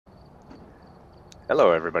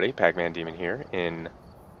Hello everybody, Pac-Man Demon here in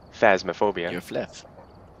Phasmaphobia. You're Fleff.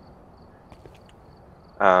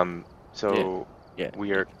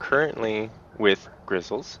 We are currently with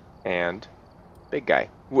Grizzles and BigGuy.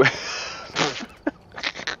 What are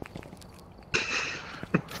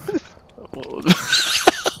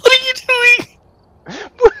you doing?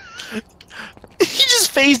 He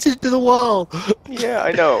just phased into the wall. Yeah,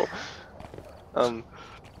 I know.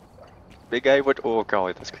 BigGuy, what? Oh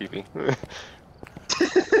golly, that's creepy.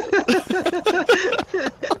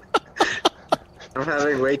 I'm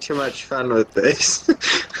having way too much fun with this.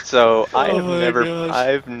 So gosh.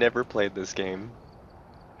 I've never played this game.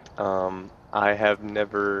 I have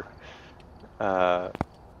never. I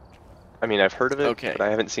mean, I've heard of it, but I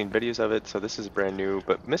haven't seen videos of it. So this is brand new.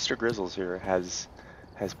 But Mr. Grizzles here has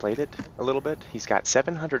played it a little bit. He's got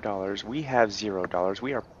 $700. We have $0.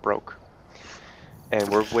 We are broke, and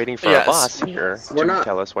we're waiting for our boss here to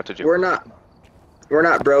tell us what to do. We're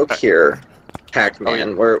not broke here,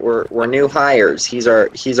 Pac-Man. We're new hires. He's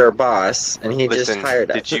our boss, and he just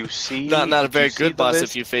hired us. Did you see? Not a very good boss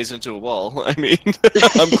if you phase into a wall. I mean,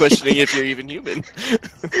 I'm questioning if you're even human.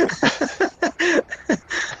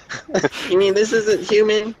 You mean this isn't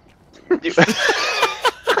human?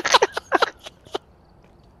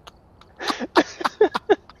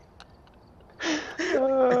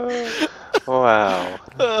 Wow.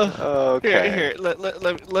 Okay. Here.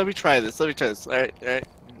 Let me try this. All right.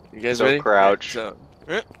 You guys ready? Crouch. So,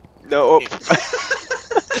 no.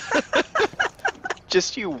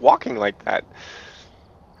 Just you walking like that.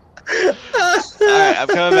 Alright, I'm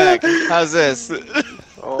coming back. How's this?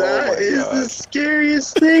 Oh that is the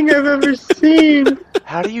scariest thing I've ever seen.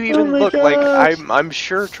 How do you even look like I'm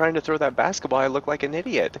sure trying to throw that basketball I look like an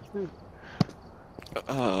idiot.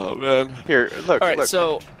 Oh man. Here, look. Alright,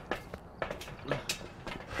 so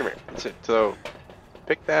come here. So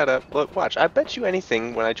pick that up. Look, watch. I bet you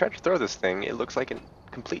anything when I try to throw this thing, it looks like a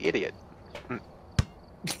complete idiot.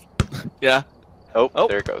 Yeah. Oh,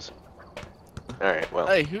 there it goes. Alright, well.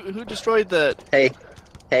 Hey, who destroyed the... Hey,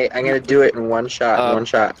 I'm gonna do it in one shot,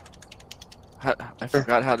 I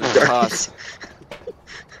forgot how to toss.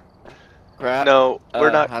 Crap. No,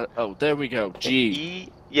 we're not... Oh, there we go. G. E?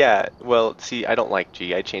 Yeah, well, see, I don't like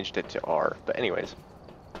G. I changed it to R. But anyways.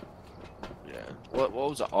 Yeah. What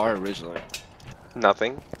was R originally?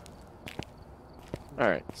 Nothing.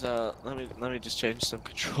 Alright, so let me just change some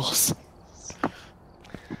controls.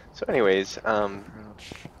 So anyways,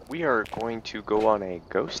 we are going to go on a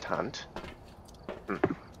ghost hunt.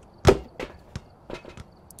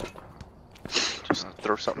 Just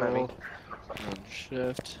throw something at me.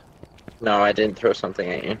 Shift. No, I didn't throw something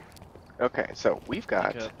at you. Okay, so we've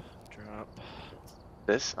got Drop.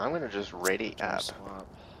 this. I'm gonna just ready up Swap.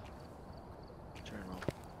 Journal.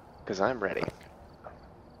 because I'm ready.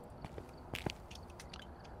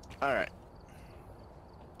 Alright.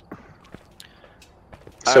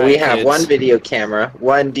 So we have one video camera,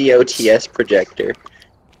 one DOTS projector,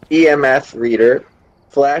 EMF reader,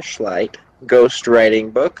 flashlight, ghost writing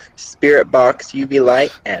book, spirit box, UV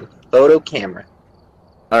light, and photo camera.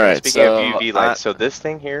 Alright, Speaking of UV light, so this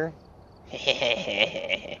thing here...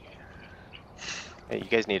 Hey, you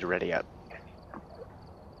guys need to ready up.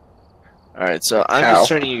 Alright, so I'm just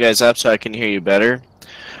turning you guys up so I can hear you better.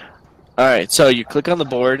 Alright, so you click on the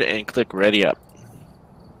board and click ready up.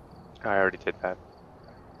 I already did that.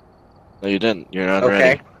 No, you didn't. You're not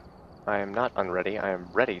ready. I am not unready. I am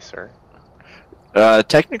ready, sir.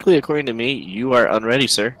 Technically, according to me, you are unready,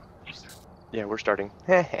 sir. Yeah, we're starting.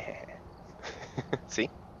 See?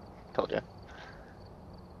 Told ya.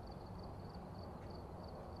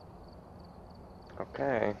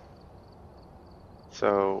 Okay.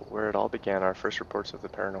 So, where it all began, our first reports of the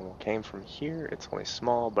paranormal came from here. It's only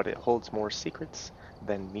small, but it holds more secrets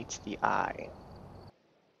than meets the eye.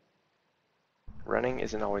 Running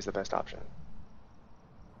isn't always the best option.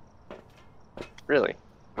 Really?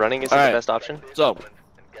 Running isn't the best option?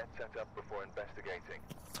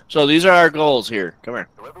 So these are our goals here. Come here.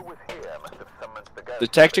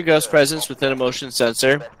 Detect a ghost presence within a motion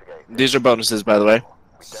sensor. These are bonuses, by the way.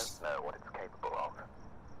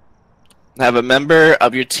 Have a member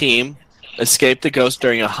of your team escape the ghost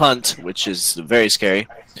during a hunt, which is very scary,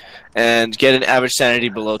 and get an average sanity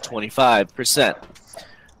below 25%.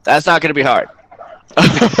 That's not going to be hard.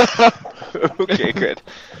 Okay, good.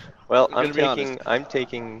 Well, I'm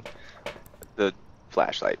taking the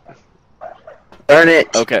flashlight. Darn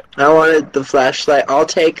it! Okay. I wanted the flashlight. I'll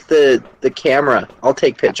take the camera. I'll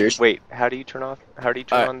take pictures. Wait, how do you turn on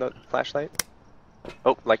the flashlight?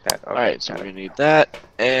 Oh, like that. Okay, Alright, so we need that,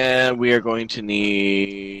 and we are going to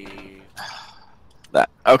need that.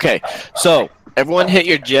 Okay, so everyone hit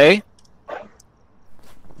your J.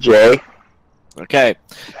 Jay. Okay,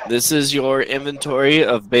 this is your inventory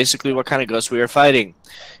of basically what kind of ghosts we are fighting.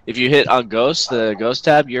 If you hit on ghosts, the ghost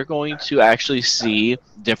tab, you're going to actually see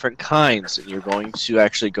different kinds. And you're going to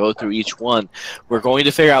actually go through each one. We're going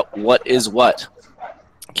to figure out what is what.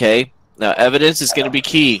 Okay, now evidence is going to be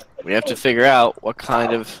key. We have to figure out what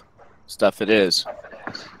kind of stuff it is.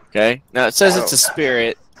 Okay, now it says it's a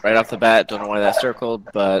spirit right off the bat. Don't know why that's circled,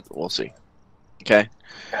 but we'll see. Okay,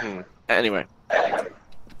 anyway.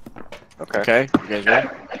 Okay, you guys ready?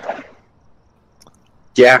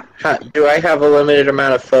 Yeah. Do I have a limited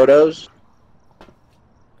amount of photos?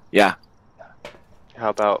 Yeah. How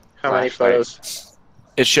about How many photos?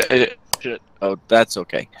 It should. Oh, that's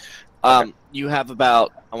okay. You have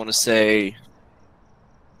about, I want to say,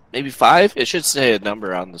 maybe 5. It should say a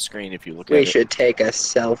number on the screen if you look at it. We should take a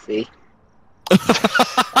selfie.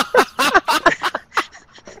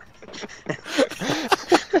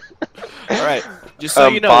 All right. Just so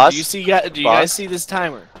you know, boss, do you guys see this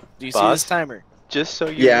timer? Do you see this timer? Just so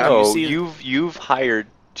you know, you've hired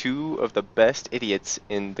 2 of the best idiots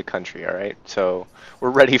in the country, all right? So we're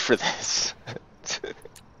ready for this.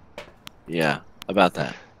 Yeah, about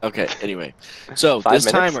that. Okay, anyway. So this 5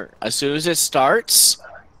 minutes? timer, as soon as it starts,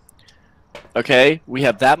 okay, we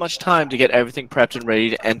have that much time to get everything prepped and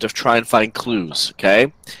ready and to try and find clues,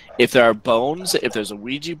 okay? If there are bones, if there's a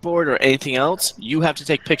Ouija board or anything else, you have to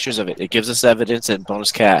take pictures of it. It gives us evidence and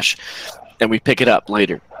bonus cash. And we pick it up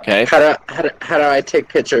later, okay? How do I take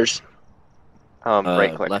pictures?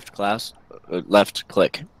 Right click. Left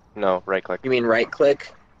click. No, right click. You mean right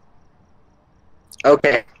click?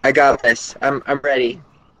 Okay, I got this. I'm ready.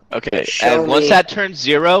 Okay, Show and once me. that turns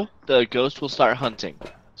 0, the ghost will start hunting.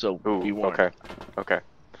 So Ooh, be warned. Okay.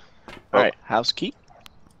 All right, house key.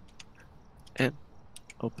 And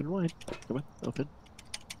open wide. Come on, open.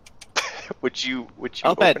 Would you Open.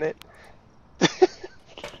 open it?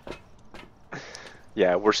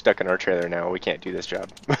 Yeah, we're stuck in our trailer now. We can't do this job.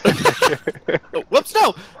 Oh, whoops,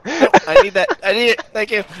 no! No, I need that. I need it.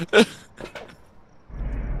 Thank you.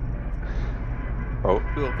 Oh.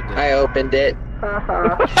 Who opened it? I opened it.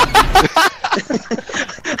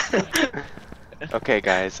 Okay,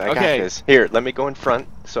 guys, I got this. Here, let me go in front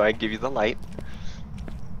so I give you the light.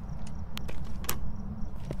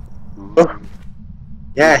 Oh.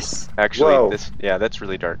 Yes. Actually, that's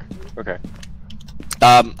really dark. Okay.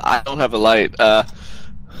 I don't have a light.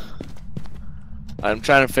 I'm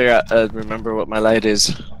trying to figure out, remember what my light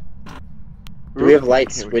is. Do we have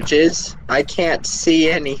light switches? I can't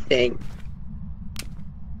see anything.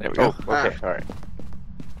 There we go. Oh, okay, alright.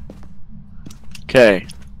 Okay.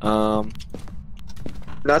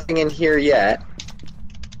 Nothing in here yet.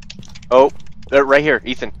 Oh, they're right here,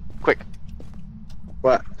 Ethan. Quick,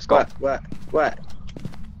 What? Skull. What?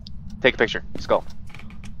 take a picture. Skull.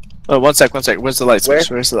 Oh, one sec. Where's the light switch?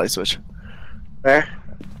 Where? Where's the light switch? Where?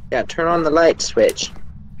 Yeah, turn on the light switch.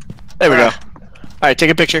 There we go. Alright, take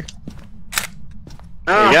a picture.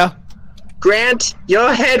 There you go. Grant,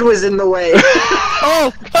 your head was in the way.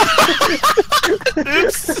 Oh!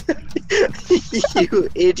 Oops! You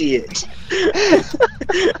idiot.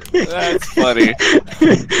 That's funny.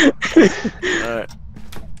 Alright.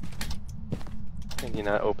 Can you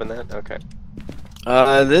not open that? Okay.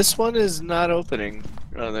 This one is not opening.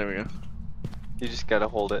 Oh, there we go. You just gotta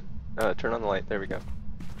hold it. Turn on the light. There we go.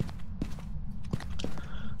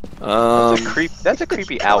 That's a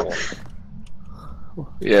creepy owl.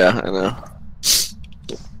 Yeah, I know.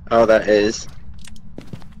 Oh, that is.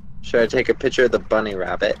 Should I take a picture of the bunny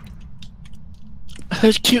rabbit?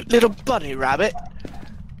 A cute little bunny rabbit.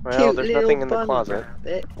 Well, Cute there's little nothing in the bunny closet.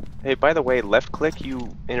 rabbit. Hey, by the way, left click,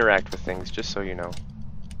 you interact with things, just so you know.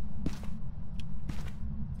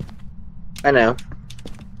 I know.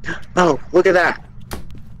 Oh, look at that.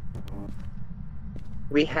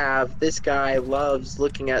 We have, this guy loves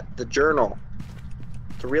looking at the journal.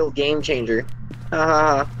 It's a real game changer. Ha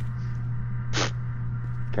ha ha.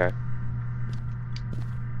 Okay.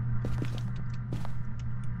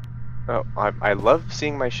 Oh, I love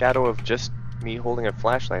seeing my shadow of just me holding a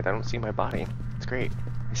flashlight. I don't see my body. It's great.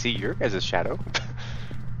 I see your guys' shadow.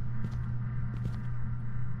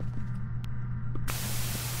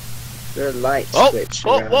 Their light switch.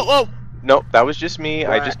 Whoa! Nope, that was just me.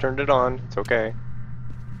 What? I just turned it on. It's okay.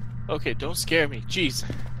 Okay, don't scare me. Jeez.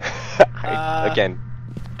 Again,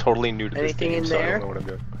 totally new to this anything game, in so I there? don't know what I'm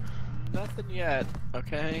doing. Nothing yet.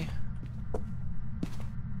 Okay.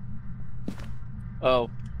 Oh.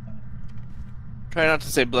 Try not to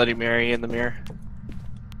say Bloody Mary in the mirror.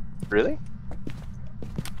 Really?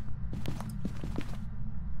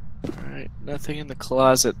 Alright, nothing in the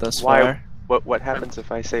closet thus Why? far. What happens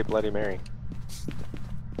if I say Bloody Mary?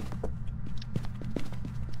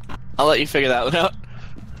 I'll let you figure that one out.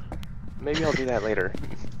 Maybe I'll do that later.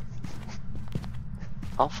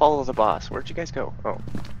 I'll follow the boss. Where'd you guys go? Oh,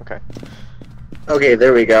 okay. Okay,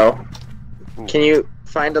 there we go. Ooh. Can you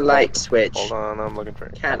find a light switch? Hold on, I'm looking for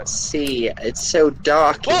it. Can't see. It's so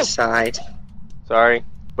dark inside. Sorry.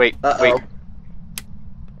 Wait, Uh-oh. wait.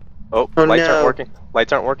 Oh, Oh, lights no. aren't working.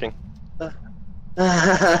 Lights aren't working.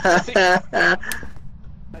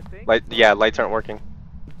 I Yeah, lights aren't working.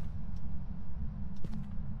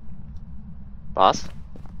 Boss?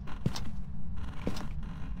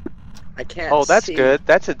 can't Oh, that's see. good.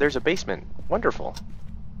 That's it. There's a basement. Wonderful.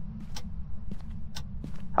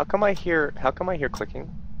 How come I hear clicking?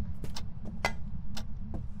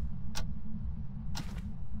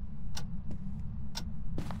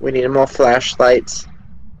 We need more flashlights.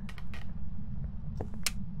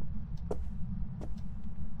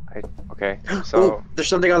 Okay, Ooh, so there's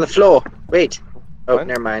something on the floor. Wait. Oh, What?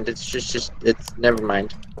 never mind. It's it's never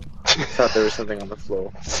mind. I thought there was something on the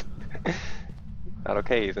floor. not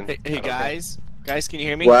okay, Ethan. Hey, Not okay. guys, can you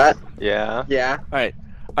hear me? What? Yeah. Yeah. All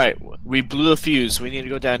right. We blew a fuse. We need to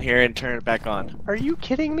go down here and turn it back on. Are you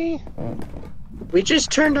kidding me? We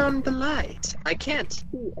just turned on the light. I can't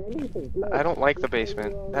see anything. I don't like the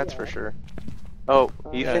basement. That's for sure. Oh,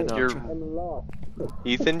 Ethan, no. you're I'm lost.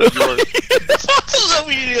 Ethan, you're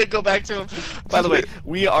We need to go back to him. By the way,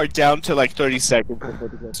 we are down to like 30 seconds before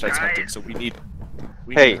the girl starts hunting, so we need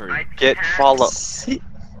Hey, to hurry. get follow. See.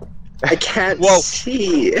 I can't Whoa.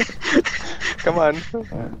 see. Come on.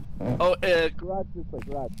 Oh, garage this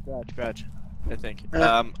way. Garage. I think.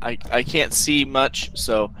 I can't see much,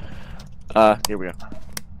 so here we go.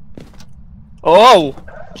 Oh,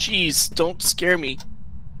 jeez! Don't scare me.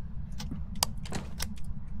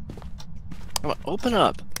 Come on, open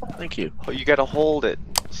up. Thank you. Oh, you gotta hold it,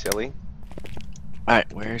 silly. All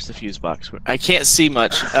right, where's the fuse box? I can't see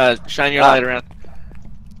much. Shine your light around.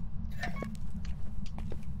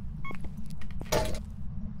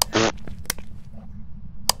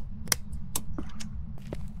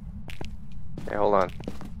 Okay, hold on.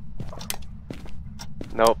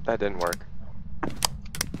 Nope, that didn't work.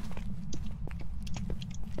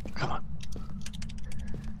 Come on.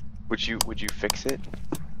 Would you fix it?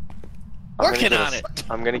 Working on it.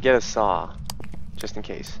 I'm gonna get a saw, just in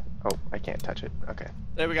case. Oh, I can't touch it. Okay.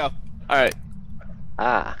 There we go. All right.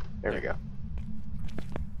 Ah, there we go.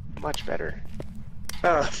 Much better.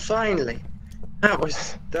 Oh, finally. That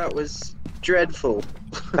was dreadful.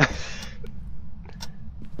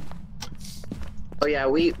 Oh yeah,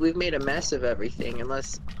 we've made a mess of everything.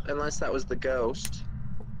 Unless that was the ghost.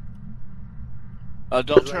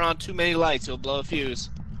 Don't turn on too many lights. You'll blow a fuse.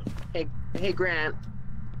 Hey, Grant.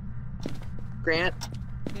 Grant.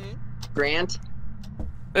 Hmm? Grant.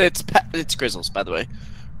 It's Grizzles, by the way.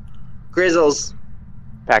 Grizzles.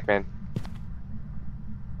 Pac-Man.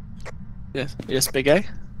 Yes, Big Guy.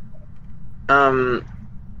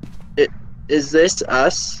 Is this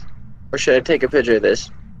us, or should I take a picture of this?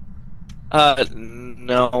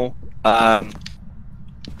 No.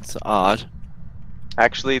 It's odd.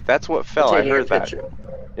 Actually, that's what fell. I Taking a heard that. picture.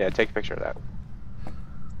 Yeah, take a picture of that.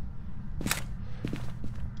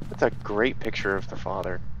 That's a great picture of the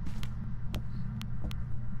father.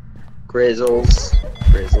 Grizzles.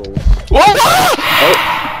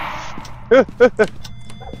 Whoa!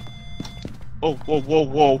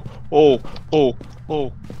 Oh.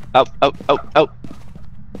 Oh. Out.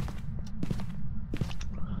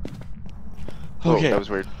 Oh, Okay. that was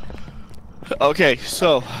weird. Okay,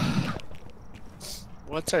 so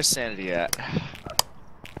what's our sanity at?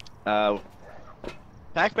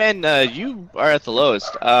 Pac-Man, you are at the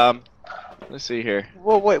lowest. Let's see here.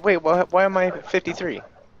 Whoa, wait, why am I 53?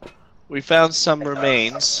 We found some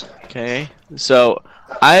remains. Okay, so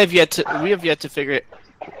we have yet to figure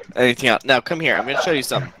anything out. Now come here. I'm going to show you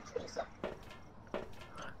something.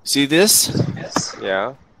 See this?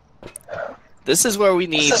 Yeah. This is where we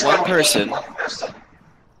need one person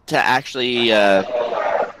to actually. I'm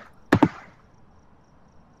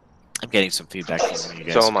getting some feedback from you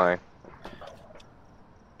guys. So am I.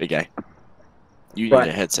 Big Guy. You need What?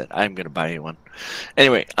 a headset. I'm gonna buy you one.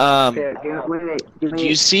 Anyway, Wait, do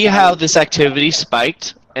you see how this activity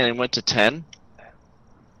spiked and it went to 10?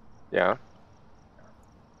 Yeah.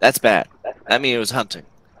 That's bad. That means it was hunting.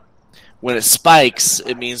 When it spikes,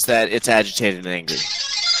 it means that it's agitated and angry.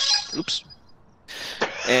 Oops.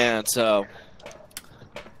 And so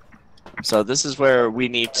this is where we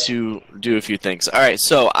need to do a few things. All right,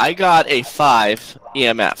 so I got a 5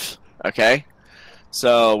 EMF. Okay.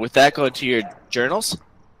 So with that, go into your journals,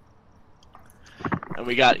 and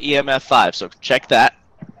we got EMF 5. So check that.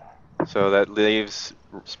 So that leaves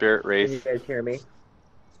Spirit, Can you Wraith, guys hear me?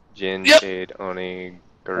 Jinn, Yep. Shade, Oni,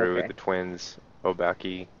 Guru, Okay. the twins,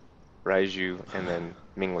 Obaki, Raiju, and then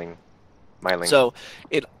Myling. So,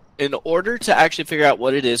 in order to actually figure out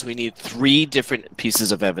what it is, we need 3 different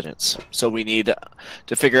pieces of evidence. So we need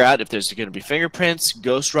to figure out if there's going to be fingerprints,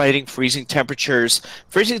 ghost writing, freezing temperatures.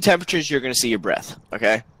 Freezing temperatures, you're going to see your breath.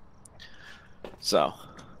 Okay. So.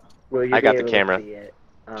 I got the camera.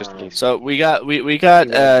 Just in case. So we got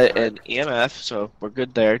an EMF, so we're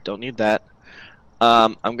good there. Don't need that.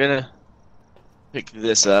 I'm gonna pick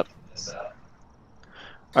this up.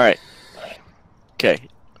 All right. Okay.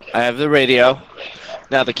 I have the radio.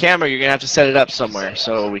 Now the camera, you're gonna have to set it up somewhere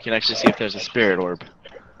so we can actually see if there's a spirit orb.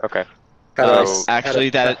 Okay.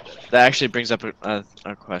 That actually brings up a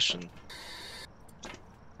question.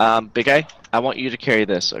 Big Guy, I want you to carry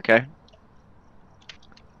this, okay?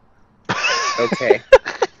 Okay.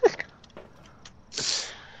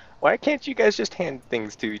 Why can't you guys just hand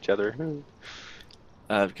things to each other?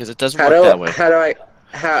 Because it doesn't work that way.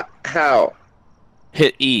 How?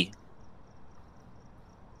 Hit E.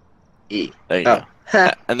 E. There you go.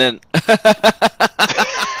 And then...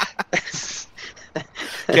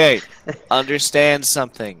 Okay, understand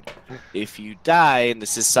something. If you die, and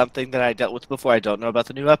this is something that I dealt with before, I don't know about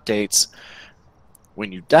the new updates.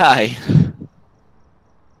 When you die,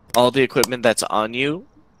 all the equipment that's on you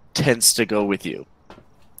tends to go with you.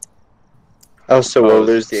 Oh, so we'll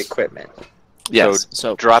lose the equipment. Yes.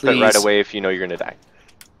 So drop please, it right away if you know you're gonna die.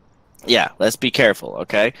 Yeah, let's be careful,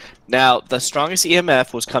 okay? Now, the strongest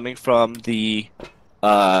EMF was coming from the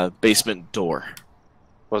basement door.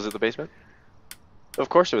 Was it the basement? Of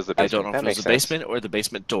course it was the basement. I don't know that if it was the makes basement or the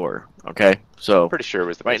basement door, okay? So Pretty sure it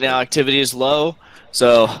was the right basement. now activity is low,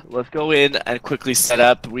 so let's go in and quickly set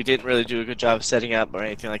up. We didn't really do a good job of setting up or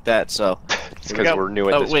anything like that, so... It's because we're new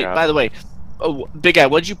at this wait, job. by the way, Big Guy,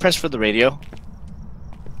 what did you press for the radio?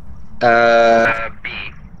 B.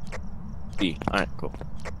 B. Alright, cool.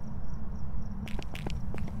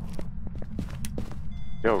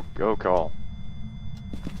 Go call.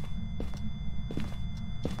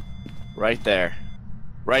 Right there.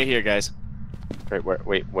 Right here, guys. Right, where?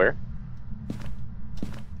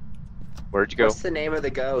 Where'd you go? What's the name of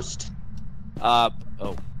the ghost? That's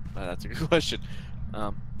a good question.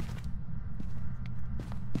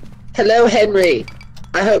 Hello, Henry.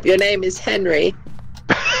 I hope your name is Henry.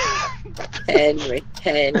 Henry.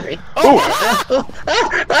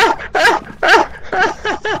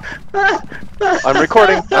 I'm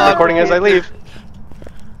recording. I'm recording as I leave.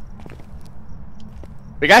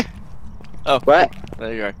 Big Guy? Oh. What?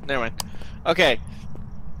 There you are. Never mind. Okay.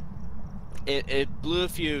 It blew a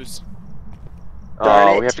fuse. Darn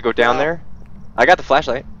Oh, it. we have to go down there? I got the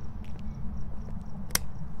flashlight.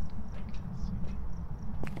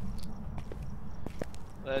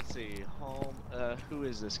 Let's see. Home. Who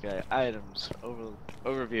is this guy? Items.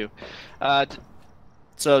 Overview.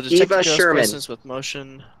 So detect Eva ghost Sherman. presence with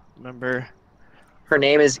motion. Remember. Her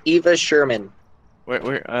name is Eva Sherman.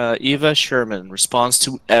 Where? Eva Sherman responds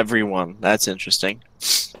to everyone. That's interesting.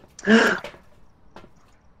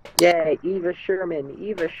 Yay, Eva Sherman,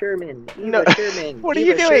 Eva Sherman, Eva No. Sherman. What are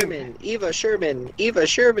Eva you doing? Sherman, Eva Sherman, Eva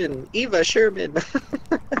Sherman, Eva Sherman.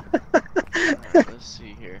 Let's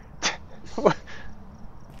see here. What?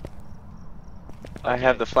 I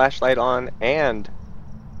have the flashlight on and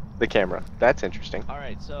the camera. That's interesting.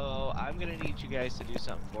 Alright, so I'm gonna need you guys to do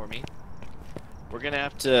something for me. We're gonna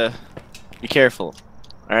have to be careful.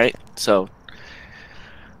 Alright, so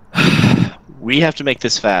we have to make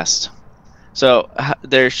this fast. So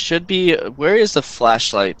there should be. Where is the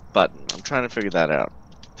flashlight button? I'm trying to figure that out.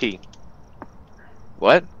 T.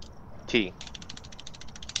 What? T.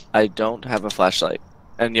 I don't have a flashlight,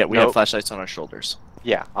 and yet we have flashlights on our shoulders.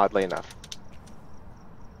 Yeah, oddly enough.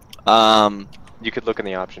 You could look in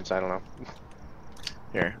the options, I don't know.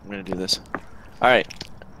 Here, I'm gonna do this. Alright.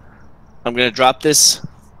 I'm gonna drop this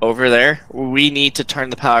over there. We need to turn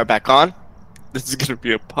the power back on. This is gonna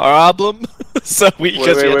be a problem. So we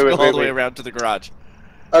have to go all the way around to the garage.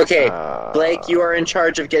 Okay, Blake, you are in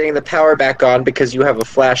charge of getting the power back on because you have a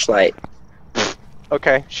flashlight.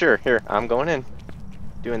 Okay, sure, here, I'm going in.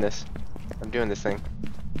 Doing this. I'm doing this thing.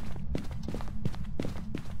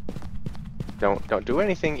 Don't do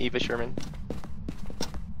anything, Eva Sherman.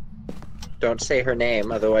 Don't say her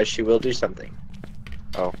name, otherwise she will do something.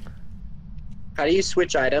 Oh. How do you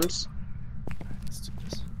switch items? Let's do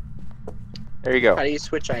this. There you go. How do you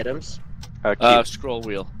switch items? Q. Scroll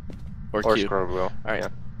wheel. Or Or Q. scroll wheel. Alright. Yeah.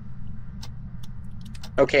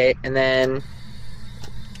 Okay, and then...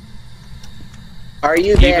 Are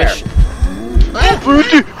you there? Spirit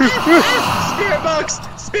box!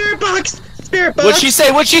 Spirit box! Spirit box! What'd she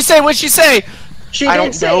say? What'd she say? What'd she say? She I didn't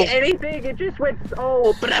don't say know. anything, it just went,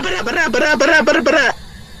 oh, bra bra bra bra bra bra bra.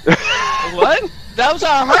 What? That was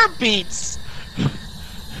our heartbeats.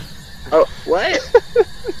 Oh, what?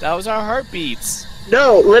 That was our heartbeats.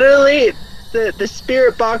 No, literally, the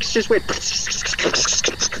spirit box just went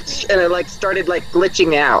and it like started like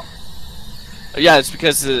glitching out. Yeah, it's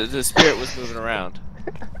because the spirit was moving around.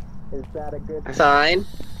 Is that a good sign?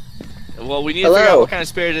 Well, we need to figure out what kind of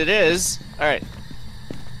spirit it is. All right.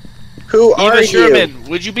 Who are Eva you? Sherman,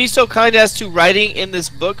 would you be so kind as to writing in this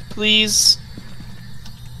book, please?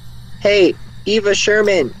 Hey, Eva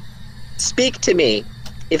Sherman, speak to me.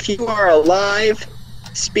 If you are alive,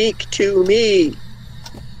 speak to me.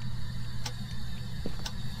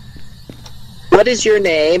 What is your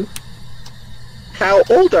name? How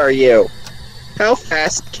old are you? How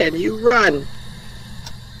fast can you run?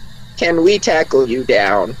 Can we tackle you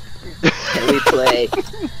down? Can we play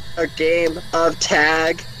a game of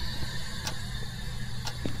tag?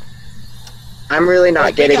 I'm really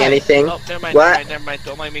not getting anything. Oh, never mind, What? never mind,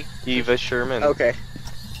 don't mind me. Eva Sherman. Okay.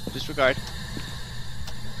 Disregard.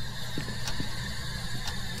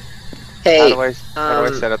 Hey, how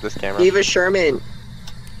do I set up this camera? Eva Sherman,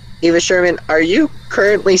 are you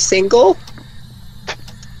currently single?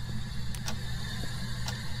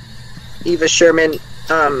 Eva Sherman,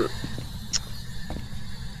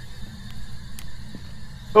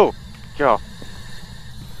 Oh, yeah.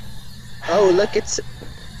 Oh, look, it's...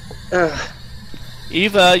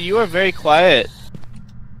 Eva, you are very quiet.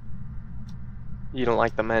 You don't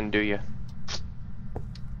like the men, do you?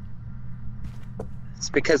 It's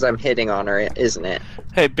because I'm hitting on her, isn't it?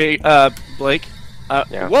 Hey, Blake.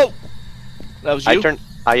 Yeah. Whoa! That was you?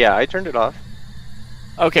 Yeah, I turned it off.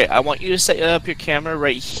 Okay, I want you to set up your camera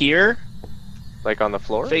right here. Like on the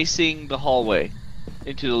floor? Facing the hallway.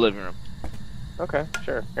 Into the living room. Okay,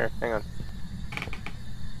 sure. Here, hang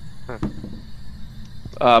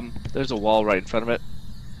on. There's a wall right in front of it.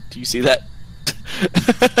 Do you see that?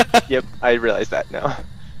 Yep, I realize that now.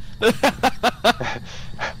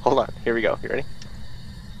 Hold on, here we go. You ready?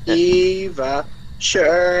 Eva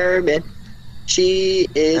Sherman, she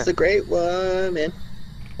is a great woman.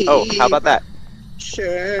 Oh, how about that?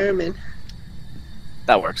 Sherman.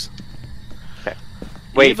 That works. Okay.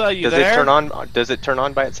 Wait, Eva, you does there? it turn on? Does it turn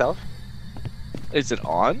on by itself? Is it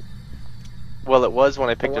on? Well, it was when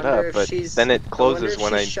I picked it up, but then it closes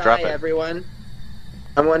when I drop it. Everyone,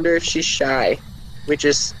 I wonder if she's shy. We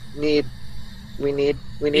just need. We need.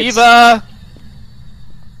 Eva.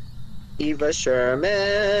 Eva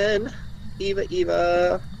Sherman.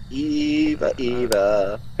 Eva.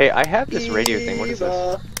 Hey, I have this radio thing. What is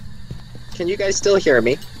this? Can you guys still hear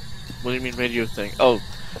me? What do you mean radio thing? Oh,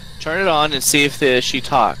 turn it on and see if she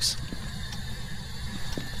talks.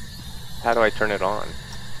 How do I turn it on?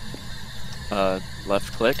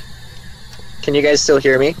 Left click. Can you guys still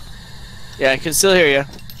hear me? Yeah, I can still hear you.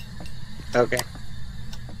 Okay.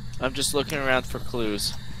 I'm just looking around for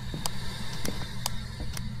clues.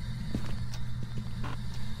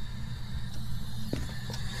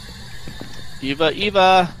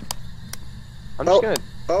 Eva. I'm just gonna.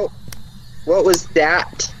 Oh, what was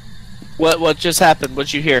that? What just happened?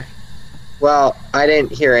 What'd you hear? Well, I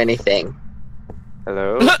didn't hear anything.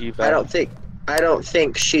 Hello, Eva. I don't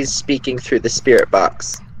think she's speaking through the spirit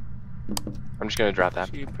box. I'm just gonna drop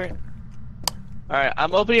that. Alright,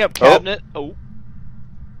 I'm opening up cabinet. Oh.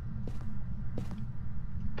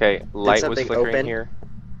 Okay, light was flickering open? here.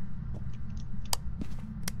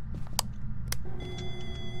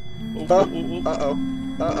 Uh-oh.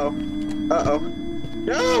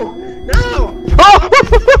 No!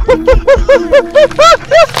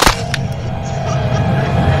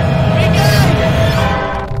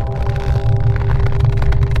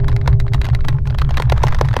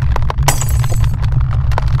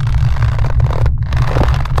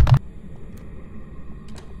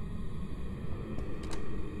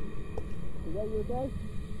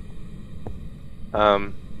 I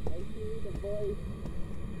hear the voice.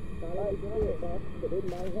 I hear it, but in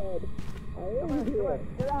my head. I am here.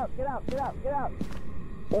 Get out.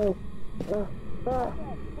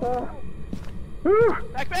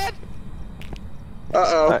 Pac-Man!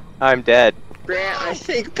 Uh-oh. I'm dead. Grant, I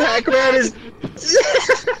think Pac-Man is...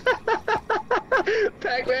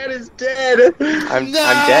 Pac-Man is dead. I'm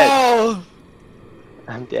dead.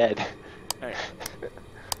 I'm dead. Alright.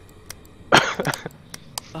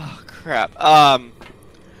 Oh, crap.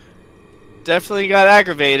 Definitely got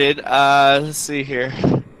aggravated. Let's see here.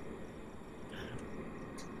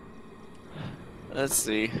 Let's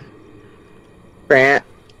see. Grant,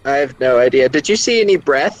 I have no idea. Did you see any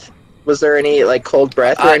breath? Was there any, like, cold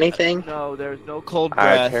breath or anything? No, there's no cold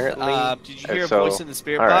breath. Apparently, did you hear a voice in the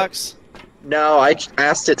spirit box? No, I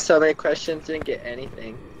asked it so many questions, didn't get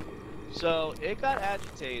anything. So, it got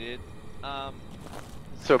agitated,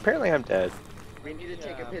 So apparently I'm dead. We need to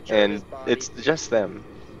take a picture And of his body. it's just them.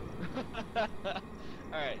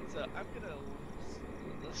 Alright, so I'm gonna...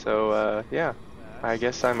 So, yeah. I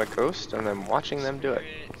guess I'm a ghost, and I'm watching them do it.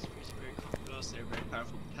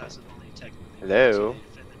 Hello?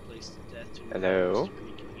 Hello?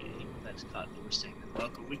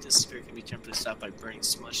 Welcome. Weakness spirit can be temporarily stopped by burning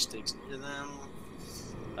smudge sticks near them.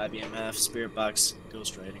 IBMF, spirit box,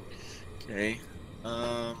 ghost writing. Okay.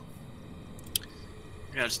 I'm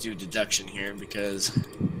gonna have to do deduction here because.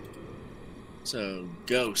 So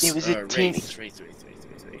ghosts. It was a teeny. Wraith.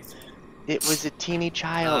 It was a teeny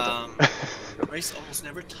child. Wraiths almost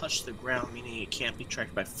never touch the ground, meaning it can't be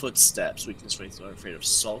tracked by footsteps. Weakness wraiths are afraid of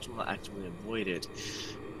salt and will actively avoid it.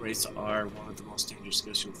 Wraiths are one of the most dangerous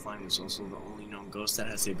ghosts you'll find. It's also the only known ghost that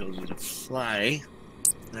has the ability to fly,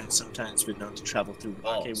 and sometimes been known to travel through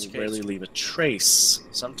walls. Will rarely leave a trace.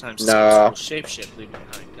 Sometimes will shapeshift, leaving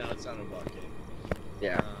behind. No, it's not a walk.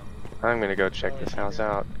 Yeah. I'm gonna go check this house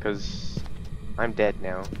out, because I'm dead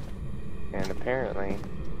now. And apparently...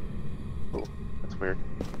 Oh, that's weird.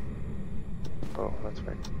 Oh, that's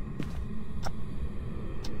weird.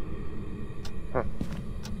 Huh.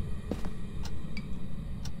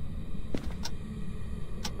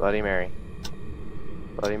 Bloody Mary.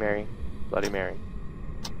 Bloody Mary. Bloody Mary.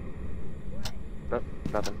 Nope,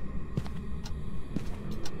 nothing.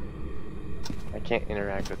 I can't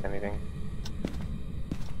interact with anything.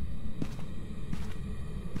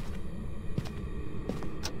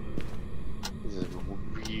 This is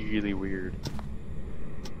really weird.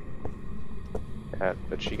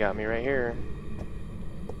 But she got me right here.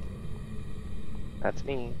 That's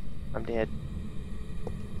me. I'm dead.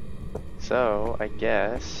 So, I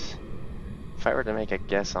guess, if I were to make a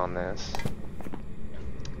guess on this,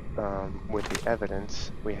 with the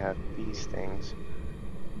evidence, we have these things.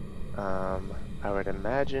 I would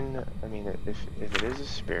imagine, I mean, if it is a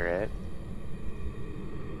spirit,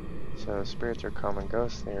 so spirits are common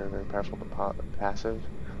ghosts. They are very powerful but passive,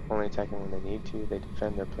 only attacking when they need to. They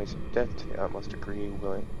defend their place of death to the utmost degree,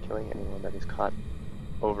 killing anyone that is caught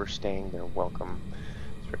overstaying their welcome.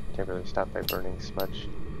 Spirit can temporarily stop by burning smudge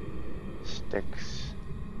sticks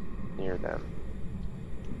near them.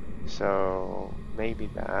 So maybe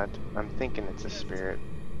that. I'm thinking it's a spirit.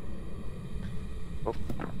 Oh.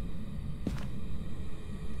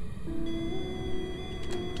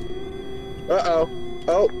 Uh-oh.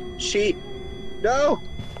 Oh, she... No!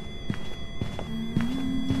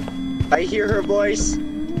 I hear her voice.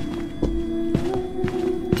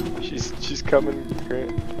 She's coming,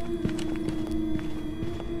 Grant.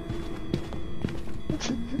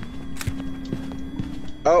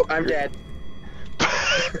 Oh, I'm dead.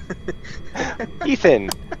 Ethan!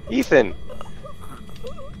 Ethan!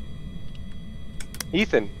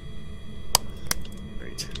 Ethan!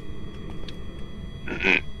 Great.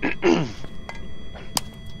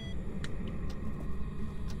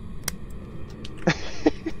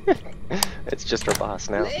 It's just our boss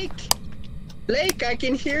now. Blake! Blake, I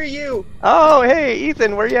can hear you! Oh, hey,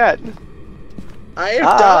 Ethan, where you at? I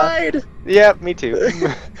have died! Yep, me too.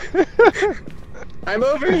 I'm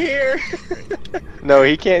over here! No,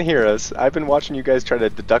 he can't hear us. I've been watching you guys try to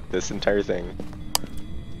deduct this entire thing.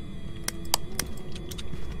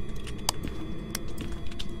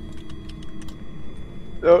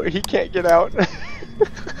 Oh, he can't get out.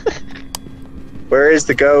 Where is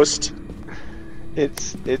the ghost?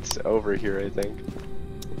 It's over here, I think.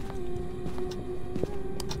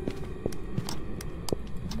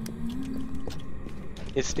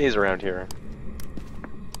 It stays around here.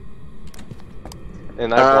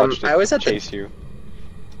 And I watched it chase you.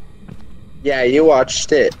 Yeah, you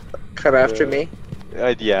watched it come after me.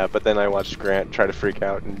 Yeah, but then I watched Grant try to freak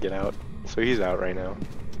out and get out. So he's out right now.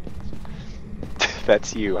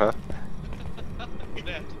 That's you, huh? I'm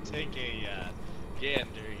gonna have to take a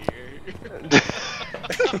gander here.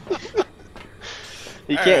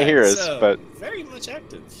 He can't hear us, but very much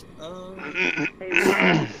active.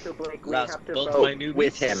 Hey, so Blake, we have to vote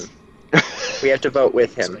with him. We have to vote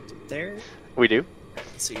with him. There. We do.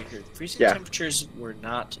 Let's see here. The freezing temperatures were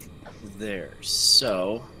not there,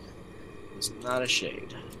 so it's not a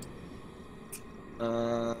shade.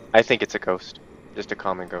 I think it's a ghost, just a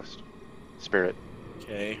common ghost, spirit.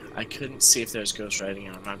 Okay, I couldn't see if there's ghost writing,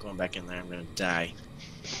 and I'm not going back in there. I'm gonna die.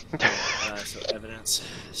 So evidence.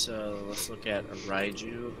 So let's look at a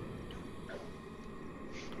Raiju.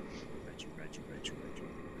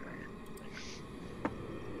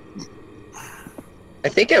 I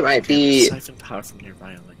think it might be. Siphon power from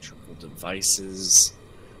nearby electrical devices.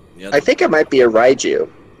 I think it might be a Raiju.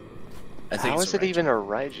 How is it even a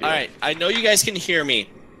Raiju? Alright, I know you guys can hear me.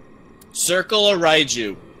 Circle a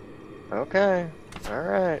Raiju. Okay. All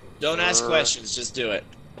right. Don't ask questions, just do it.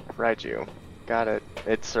 Raiju. Got it.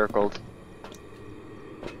 It's circled.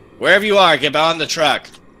 Wherever you are, get on the truck.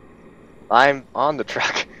 I'm on the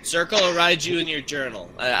truck. Circle a Raiju in your journal.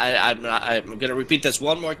 I'm gonna repeat this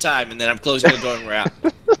one more time, and then I'm closing the door and we're out.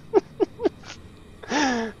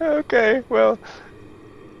 Okay, well.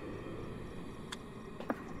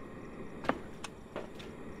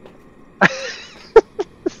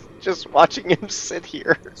 Just watching him sit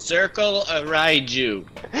here. Circle a Raiju.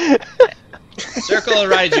 Circle a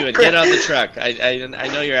Raiju and get on the truck. I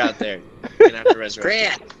know you're out there. You're gonna have to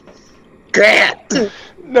resurrect. Grant!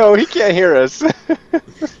 No, he can't hear us.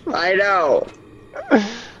 I know.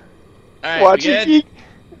 Alright, Watching good? he...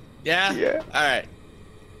 Yeah? Yeah. Alright.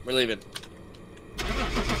 We're leaving.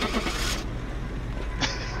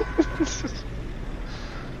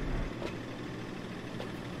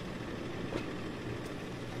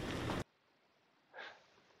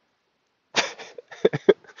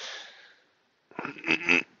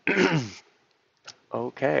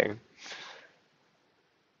 Okay.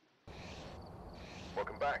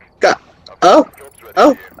 Oh!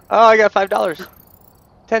 Oh! Oh, I got $5.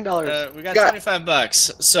 $10. We got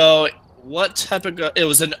 $25. So, what type of it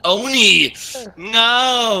was an Oni!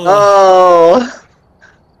 No! Oh!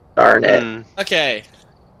 Darn it. Okay.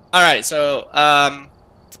 Alright, so,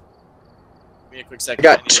 give me a quick second.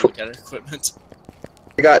 I got I need to look at our equipment.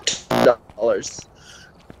 I got $2.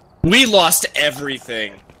 We lost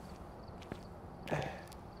everything.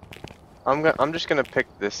 I'm just gonna pick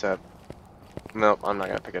this up. Nope, I'm not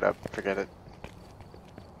gonna pick it up. Forget it.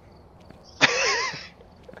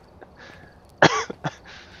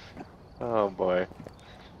 Oh boy.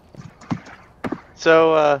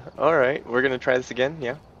 So, alright, we're gonna try this again,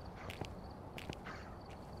 yeah?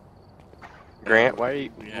 Grant,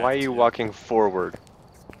 why are you walking forward?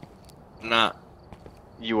 I'm not.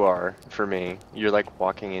 You are, for me. You're like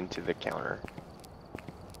walking into the counter.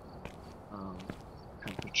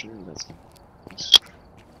 Temperature, that's...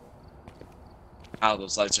 Wow,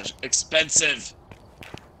 those lights are expensive!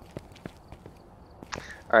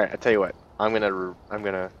 Alright, I tell you what. I'm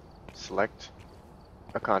gonna select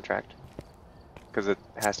a contract. Because it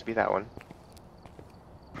has to be that one.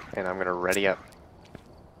 And I'm gonna ready up.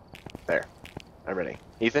 There. I'm ready.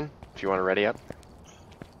 Ethan, if you want to ready up.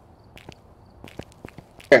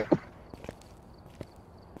 Yeah.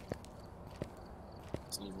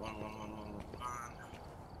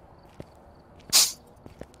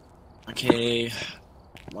 Okay,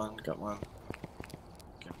 got one.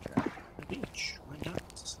 Beach, why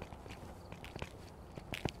not?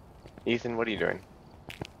 Ethan, what are you doing?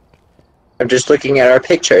 I'm just looking at our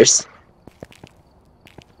pictures.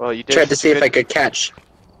 Well, you did. Tried to see if I could catch.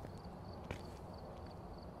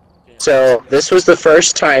 So, this was the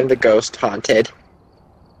first time the ghost haunted.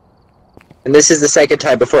 And this is the second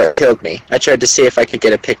time before it killed me. I tried to see if I could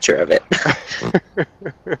get a picture of it.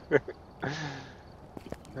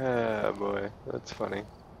 Ah, boy, that's funny.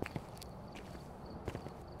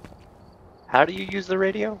 How do you use the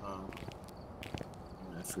radio?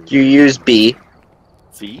 You use B.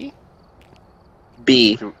 V?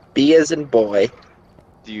 B. B as in boy.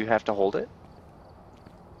 Do you have to hold it?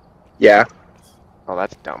 Yeah. Oh,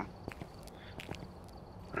 that's dumb.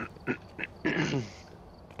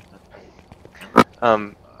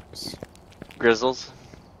 Grizzles?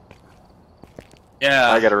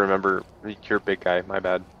 Yeah. I gotta remember, you're a big guy, my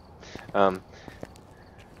bad.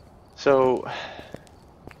 So,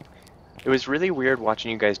 it was really weird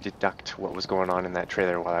watching you guys deduct what was going on in that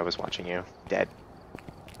trailer while I was watching you dead.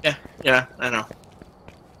 Yeah, I know.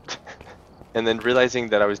 And then realizing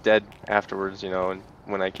that I was dead afterwards, you know, and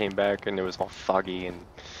when I came back and it was all foggy and...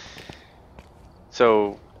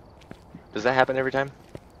 So, does that happen every time?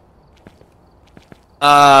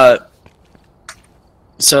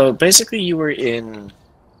 So basically you were in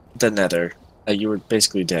the nether. You were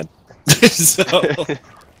basically dead. So...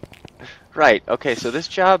 Right, okay, so this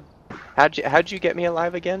job, how'd you get me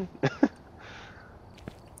alive again?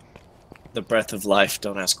 The breath of life,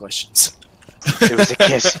 don't ask questions. It was a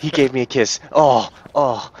kiss. He gave me a kiss. Oh,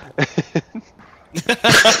 oh.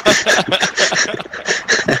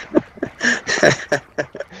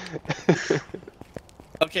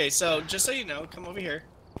 Okay, so just so you know, come over here.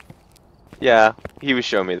 Yeah, he was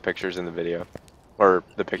showing me the pictures in the video. Or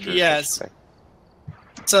the pictures. Yes.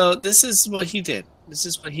 So this is what he did. This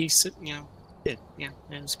is what he, you know, did. Yeah,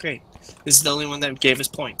 it was great. This is the only one that gave us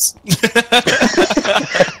points.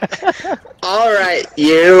 All right,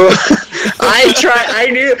 you. I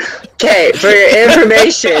knew. Okay, for your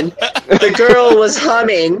information, the girl was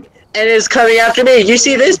humming and is coming after me. You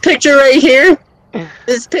see this picture right here?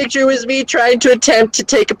 This picture was me trying to attempt to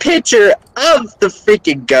take a picture of the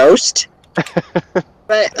freaking ghost.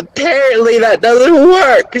 But apparently that doesn't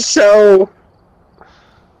work, so...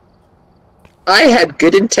 I had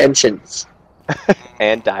good intentions.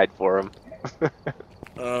 And died for him.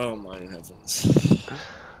 Oh my heavens.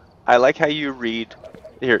 I like how you read.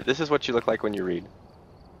 Here, this is what you look like when you read.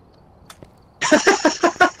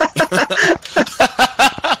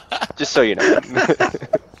 Just so you know.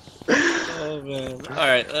 Oh man.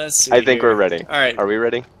 Alright, let's see. I think we're ready. Alright. Are we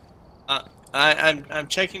ready? I'm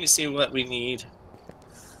checking to see what we need.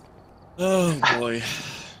 Oh boy.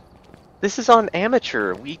 This is on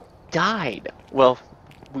amateur. We died. Well,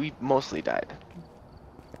 we mostly died.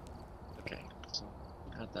 Okay. So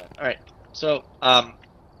got that. Alright. So,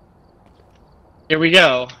 here we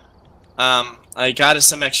go. I got us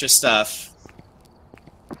some extra stuff.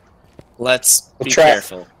 Let's be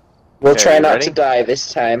careful. We'll try not to die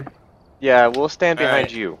this time. Yeah, we'll stand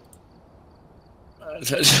behind you.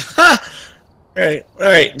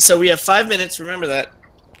 Alright, so we have 5 minutes, remember that.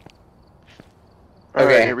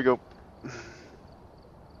 Alright, here we go.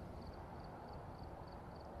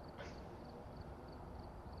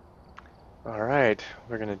 Alright,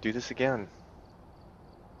 we're gonna do this again.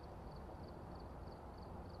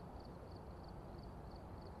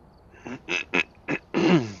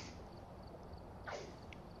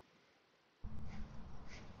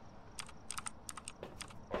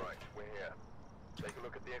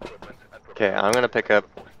 Okay, I'm gonna pick up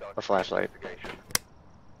a flashlight.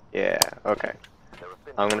 Yeah, okay.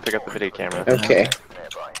 I'm gonna pick up the video camera. Okay.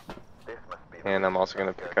 And I'm also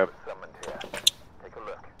gonna pick up...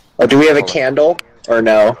 Oh, do we have a candle? Or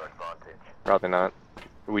no? Probably not.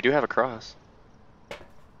 But we do have a cross.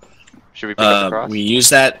 Should we pick up the cross?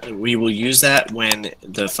 We will use that when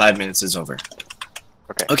the 5 minutes is over.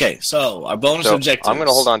 Okay. Okay, so our bonus objective. I'm gonna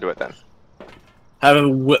hold on to it then. Have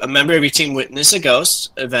a member of your team witness a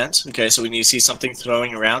ghost event. Okay, so we need to see something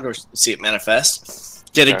throwing around or see it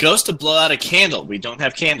manifest. Get a ghost to blow out a candle. We don't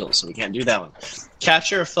have candles, so we can't do that one.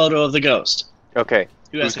 Capture a photo of the ghost. Okay.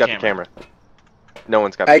 Who's got the camera? No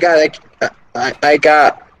one's got. I got. I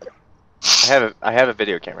have a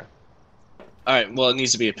video camera. All right. Well, it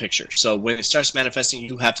needs to be a picture. So when it starts manifesting,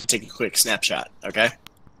 you have to take a quick snapshot. Okay.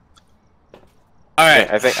 All right.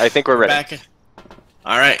 Okay, I think we're ready. Back.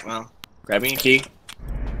 All right. Well, grabbing a key.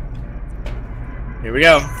 Here we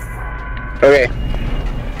go. Okay.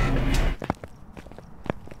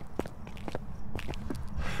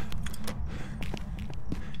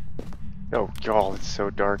 Oh, y'all, it's so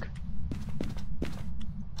dark.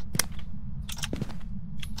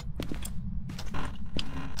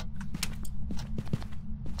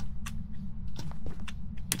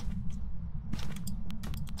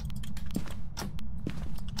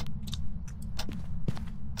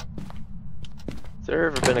 Has there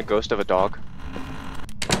ever been a ghost of a dog?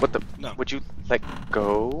 What the? No. Would you let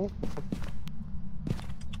go?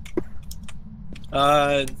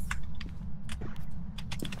 Oh.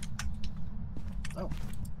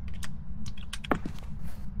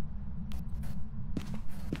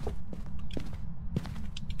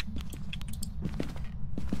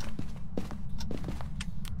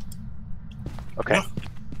 Okay. No.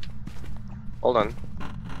 Hold on.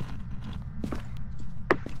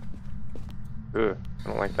 Ugh, I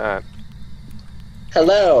don't like that.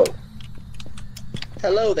 Hello.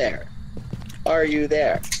 Hello there. Are you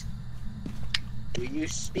there? Do you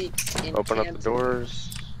speak in Open up the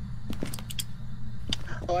doors.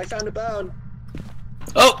 Oh, I found a bone.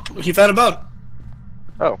 Oh, you found a bone.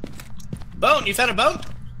 Oh. Bone, you found a bone?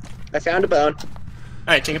 I found a bone.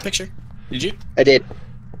 Alright, take a picture. Did you? I did.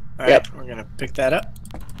 Alright, Yep. we're gonna pick that up.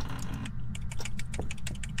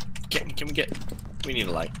 Can we get... We need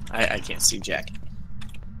a light. I can't see Jack.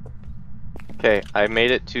 Okay, I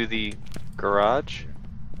made it to the garage.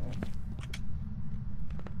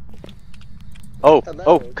 Oh, Hello.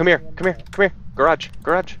 oh, come here, come here, come here. Garage,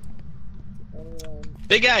 garage,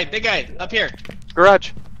 Big guy, up here.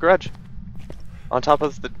 garage, garage. On top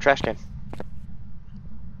of the trash can.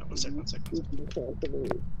 Oh, one sec.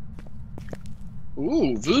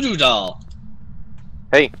 Ooh, voodoo doll.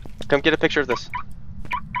 Hey, come get a picture of this.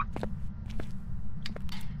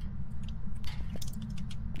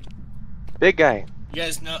 Big guy. You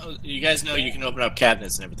guys know you can open up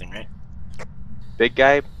cabinets and everything, right? Big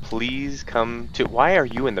guy, please come to... Why are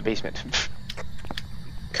you in the basement?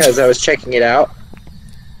 Because I was checking it out.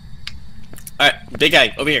 Alright, big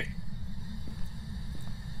guy, over here.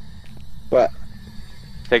 What?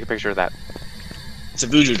 Take a picture of that. It's a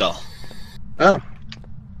voodoo doll. Oh.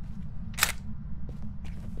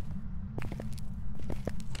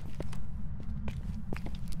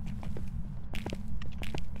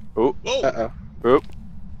 Oh. Uh-oh. Oh.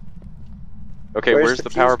 Okay, where's the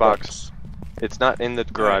power fuse box? It's not in the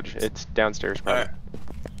garage. It's downstairs, probably.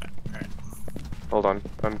 Alright. Hold on,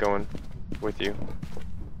 I'm going with you.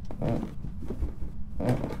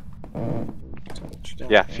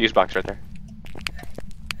 Yeah, fuse box right there.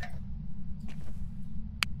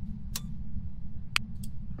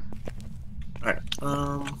 Alright,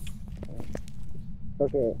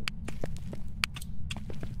 Okay.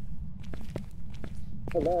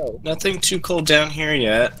 Hello. nothing too cold down here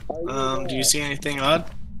yet. Do you see anything odd?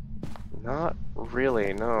 Not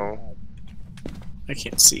really, no. I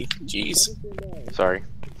can't see. Jeez. Sorry.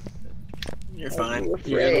 You're fine. you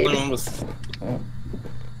You're the afraid? only one with...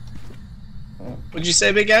 What'd you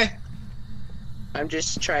say, big guy? I'm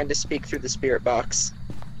just trying to speak through the spirit box.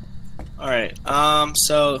 Alright,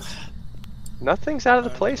 so... Nothing's out of the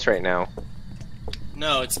place right now.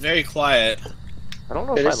 No, it's very quiet. I don't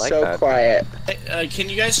know It if I is like so that. quiet. Hey, can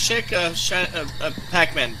you guys check,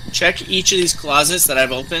 Pac-Man, check each of these closets that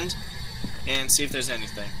I've opened and see if there's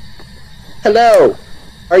anything. Hello.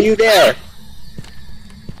 Are you there?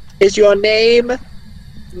 Is your name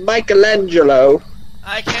Michelangelo?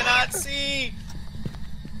 I cannot see!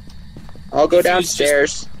 I'll go The fuse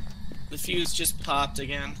downstairs. The fuse just popped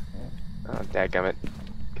again. Oh, dadgummit.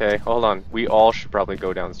 Okay, hold on. We all should probably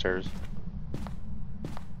go downstairs.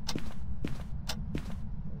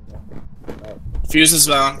 Fuse is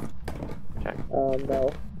on. Okay. No.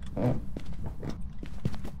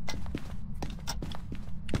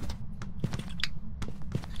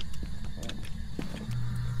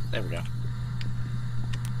 There we go.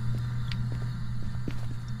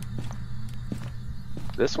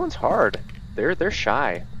 This one's hard. They're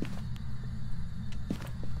shy.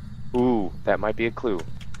 Ooh, that might be a clue.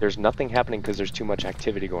 There's nothing happening because there's too much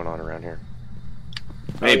activity going on around here.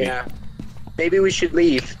 Maybe. Oh, yeah. Maybe we should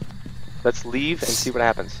leave. Let's leave and see what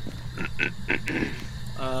happens.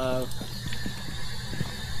 I'll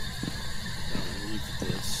leave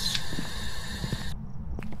this.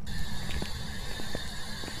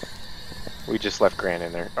 We just left Grant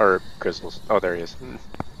in there. Or Grizzles. Oh, there he is.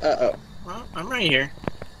 Uh-oh. Well, I'm right here.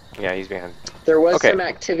 Yeah, he's behind. There was Okay. some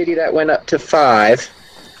activity that went up to 5.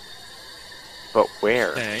 But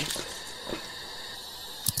where? Okay.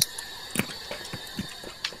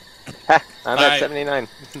 Ha! I'm at Alright. 79.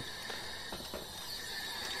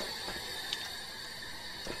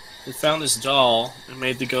 We found this doll and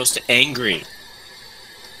made the ghost angry.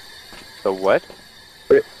 The what?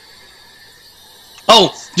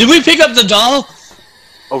 Oh! Did we pick up the doll?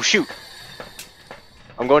 Oh, shoot!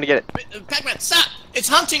 I'm going to get it. Pac-Man, stop! It's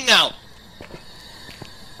hunting now!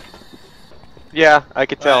 Yeah, I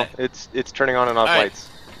could tell. Alright. It's turning on and off Alright.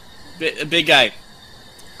 lights. Big guy,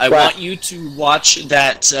 I What? want you to watch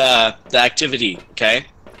that the activity, okay?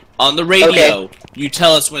 On the radio, you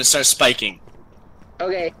tell us when it starts spiking.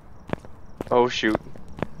 Okay. Oh, shoot.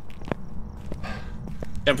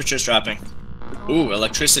 Temperature's dropping. Ooh,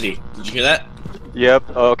 electricity. Did you hear that? Yep,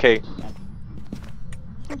 okay.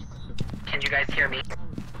 Can you guys hear me?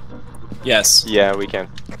 Yes. Yeah, we can.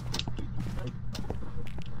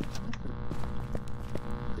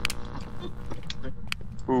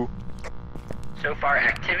 Ooh. So far,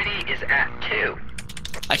 activity is at 2.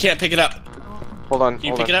 I can't pick it up. Hold on, Can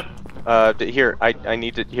you hold pick on. it up? Here, I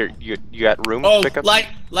need to, here, you got room Oh, to pick up? light!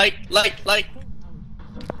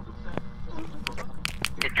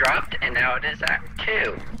 It dropped, and now it is at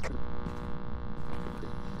 2.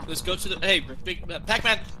 Let's go to the, hey, big,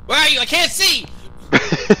 Pac-Man, where are you? I can't see!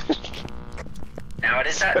 Now it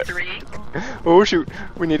is at 3. Oh, shoot,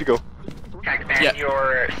 we need to go. Pac-Man, Yeah.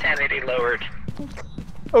 your sanity lowered.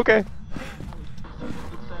 Okay.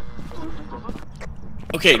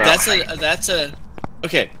 Okay, No. that's a,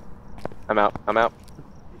 okay. I'm out,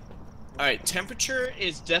 Alright, temperature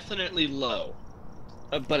is definitely low.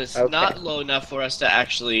 But it's Okay. not low enough for us to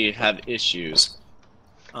actually have issues.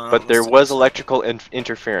 But there was electrical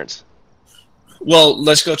interference. Well,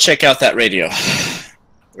 let's go check out that radio.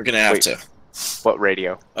 We're gonna have Wait. to. What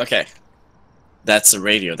radio? Okay. That's the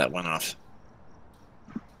radio that went off.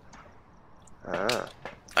 Ah.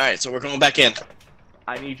 Alright, so we're going back in.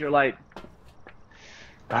 I need your light.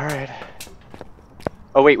 Alright.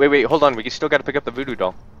 Oh, wait, hold on. We still gotta pick up the voodoo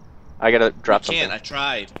doll. I gotta drop I can't, something. I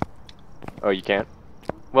tried. Oh, you can't?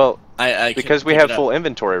 Well, I because couldn't we pick have it up. full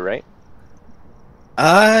inventory, right?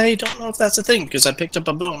 I don't know if that's a thing, because I picked up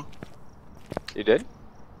a bone. You did?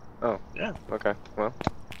 Oh. Yeah. Okay, well.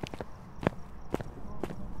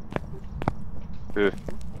 Ugh.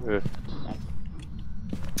 Ugh.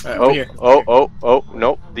 Alright, over here. Oh,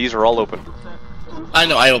 nope. These are all open. I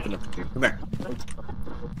know, I opened them. Come here.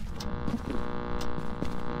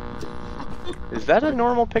 Is that a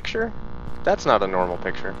normal picture? That's not a normal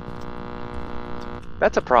picture.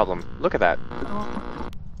 That's a problem. Look at that.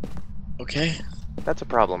 Okay. That's a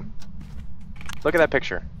problem. Look at that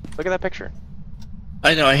picture. Look at that picture.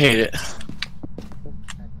 I know, I hate it.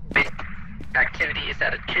 Activity is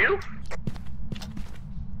at a 2?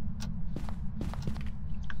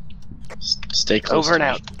 Stay close. Over and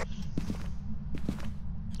out.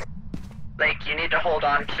 Like, you need to hold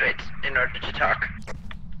on to it in order to talk.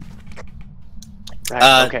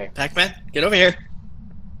 Right, okay. Pac-Man, get over here.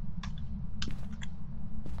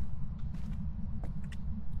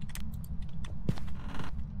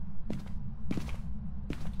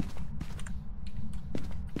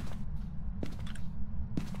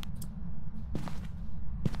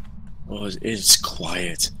 Oh, it's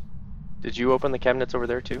quiet. Did you open the cabinets over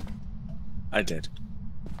there too? I did.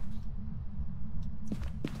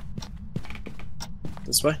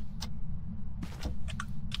 This way?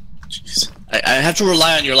 Jeez. I have to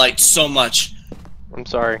rely on your light so much. I'm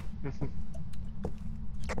sorry.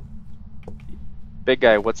 Big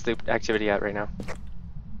guy, what's the activity at right now?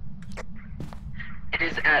 It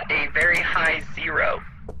is at a very high 0.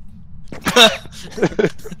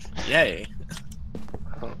 Yay.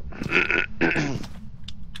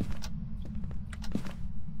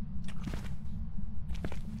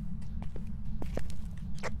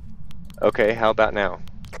 Okay, how about now?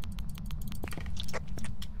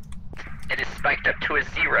 It is spiked up to a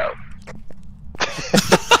 0.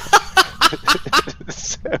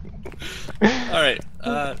 Alright,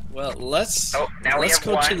 well, let's Oh, now we have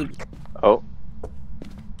go one. to the... Oh.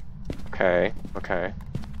 Okay, okay.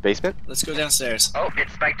 Basement? Let's go downstairs. Oh,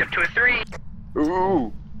 it's spiked up to a 3.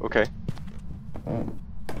 Ooh, okay.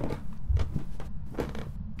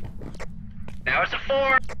 Now it's a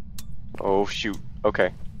 4. Oh shoot.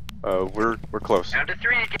 Okay. We're close. Down to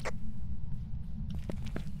 3 again.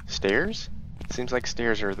 Stairs? Seems like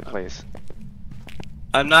stairs are the place.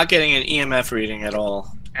 I'm not getting an EMF reading at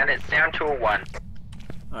all. And it's down to a 1.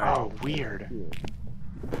 Alright. Oh, weird.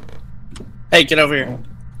 Hey, get over here.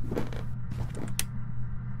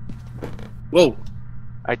 Whoa.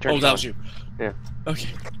 I turned. Oh, that was you. Yeah.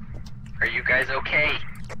 Okay. Are you guys okay?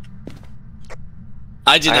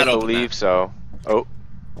 I did not I open believe that. so. Oh.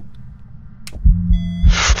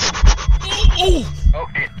 Oh! Oh,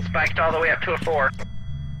 it spiked all the way up to a 4.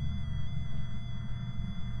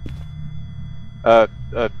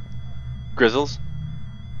 Grizzles?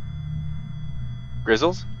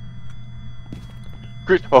 Grizzles?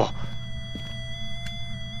 Oh.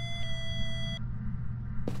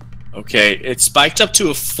 Okay, it spiked up to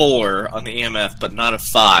a 4 on the EMF, but not a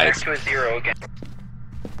 5. Back to a 0 again.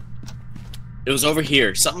 It was over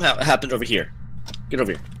here. Something happened over here. Get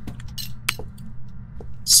over here.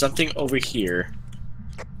 Something over here.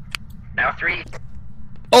 Now 3.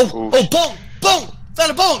 Oh! Oof. Oh, bone! Bone!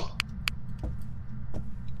 Found a bone!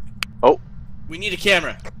 Oh. We need a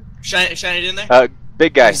camera. Shine it in there?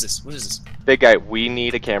 Big guy. What is this? What is this? Big guy, we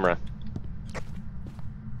need a camera.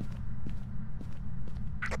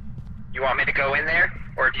 You want me to go in there?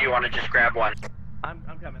 Or do you want to just grab one? I'm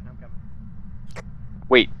coming.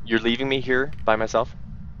 Wait, you're leaving me here by myself?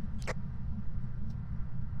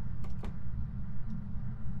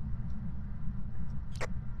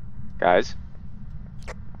 Guys?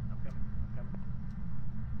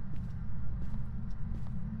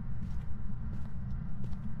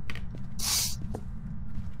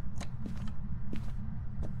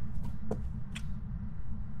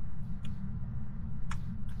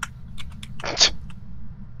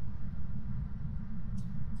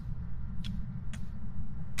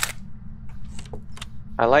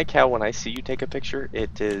 I like how when I see you take a picture,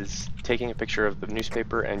 it is taking a picture of the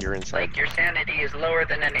newspaper and you're inside. Like, your sanity is lower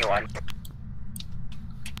than anyone.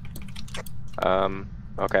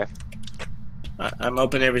 Okay. I'm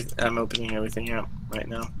opening everything up right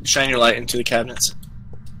now. Shine your light into the cabinets.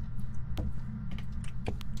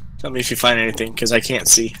 Tell me if you find anything, because I can't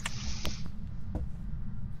see.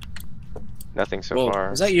 Nothing so Whoa,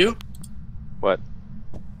 far. is that you? What?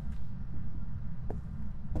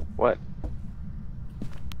 What?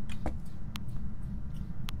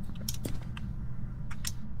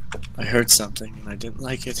 I heard something and I didn't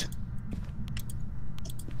like it.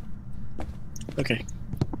 Okay.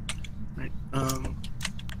 Right,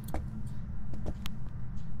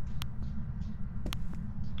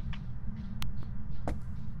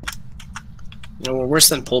 you know, we're worse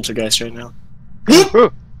than Poltergeist right now.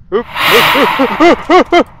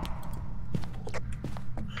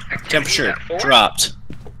 Temperature dropped.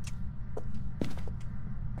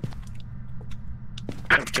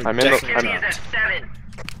 Temperature I'm in the- definitely Activity is at dropped. 7.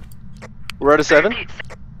 We're at a 7?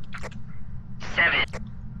 7.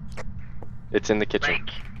 It's in the kitchen. Like,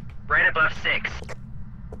 right above 6.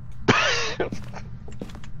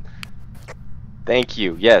 Thank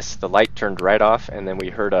you. Yes, the light turned right off, and then we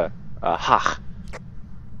heard a ha.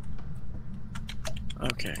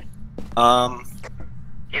 Okay.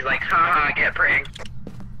 He's like, haha, get pranked.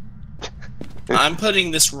 I'm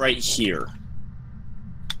putting this right here.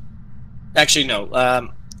 Actually, no.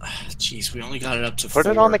 Jeez, we only got it up to 4.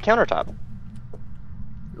 Put it on the countertop.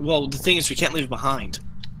 Well, the thing is, we can't leave it behind.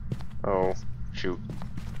 Oh, shoot.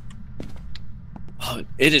 Oh,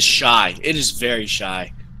 it is shy. It is very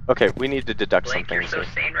shy. Okay, we need to deduct Blake, something. you're so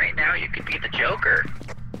sane right now, you could be the Joker.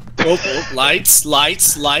 Oh, lights,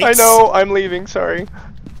 lights, lights. I know, I'm leaving, sorry.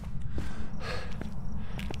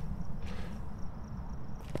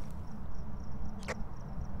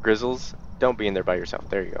 Grizzles, don't be in there by yourself.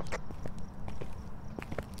 There you go.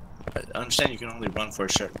 I understand you can only run for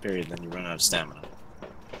a short period, then you run out of stamina.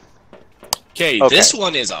 Okay, this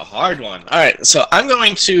one is a hard one. All right, so I'm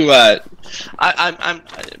going to.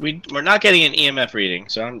 We're not getting an EMF reading,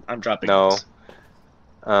 so I'm dropping. No. This.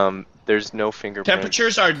 There's no fingerprint.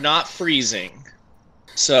 Temperatures are not freezing,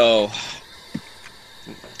 so.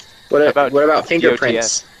 What about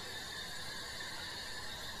fingerprints? DOTS?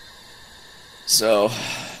 So,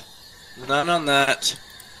 none on that.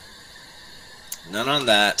 None on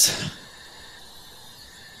that.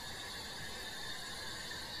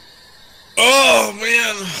 Oh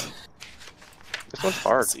man! This one's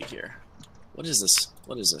hard. Let's see here. What is this?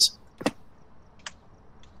 What is this?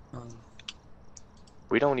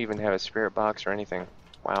 We don't even have a spirit box or anything.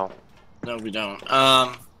 Wow. No, we don't.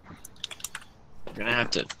 We're gonna have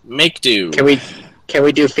to make do. Can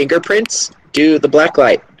we do fingerprints? Do the black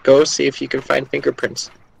light. Go see if you can find fingerprints.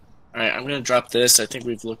 All right, I'm gonna drop this. I think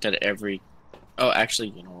we've looked at every. Oh, actually,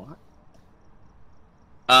 you know what?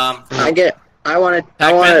 I want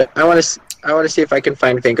to see if I can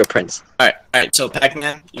find fingerprints. All right. So,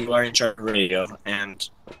 Pac-Man, you are in charge of radio and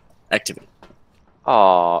activity.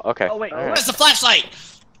 Oh, okay. Oh, wait, Where's the flashlight?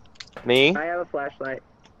 Me? I have a flashlight.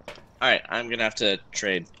 All right, I'm gonna have to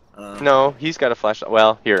trade. No, he's got a flashlight.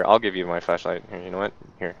 Well, here, I'll give you my flashlight. Here, you know what?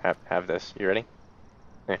 Here, have this. You ready?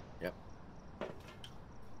 Here. Yep.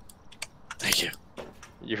 Thank you.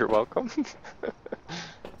 You're welcome.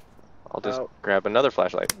 I'll just grab another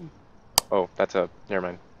flashlight. Oh, that's a... Never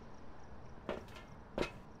mind.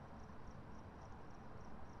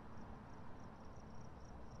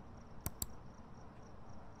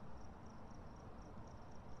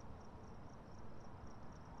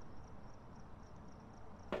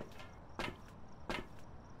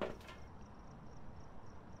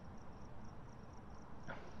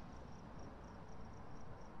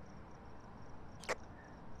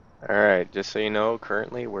 Alright, just so you know,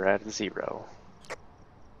 currently we're at 0.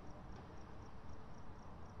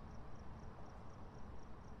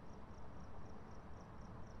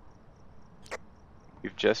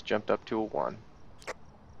 We've just jumped up to a 1.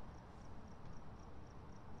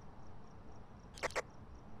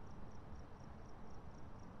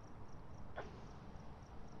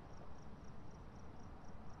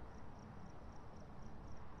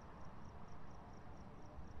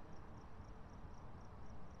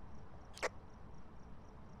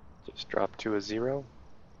 Just drop to a 0.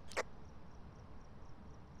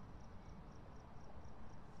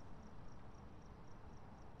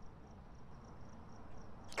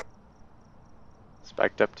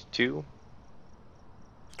 Spiked up to 2.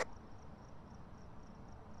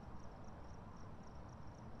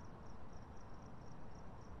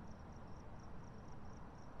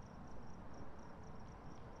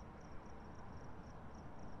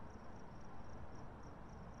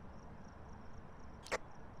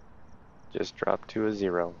 Just drop to a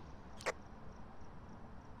 0.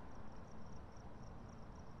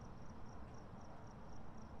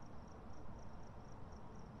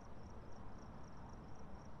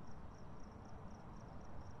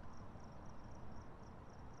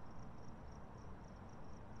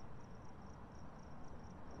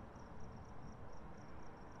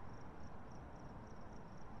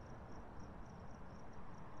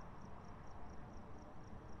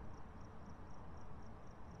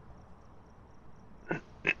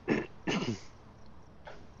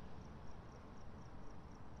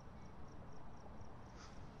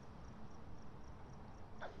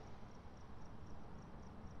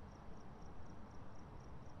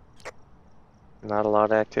 Not a lot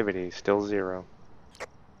of activity, still 0.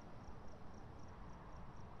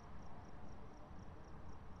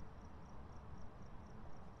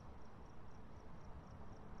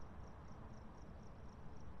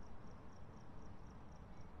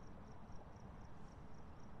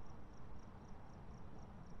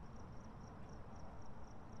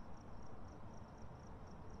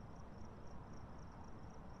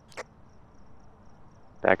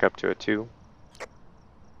 Back up to a 2.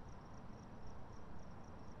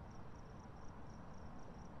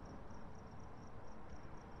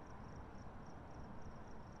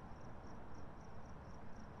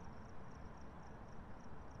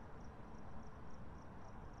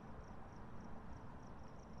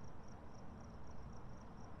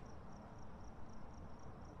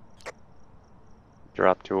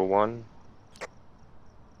 Drop to a 1.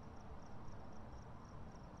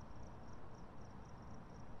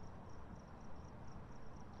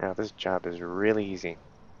 Now this job is really easy.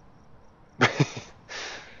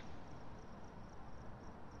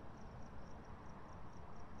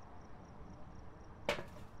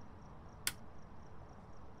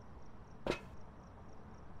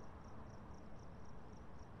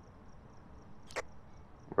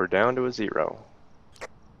 We're down to a 0.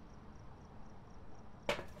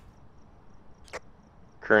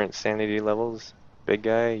 Current sanity levels, Big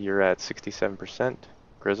Guy, you're at 67%.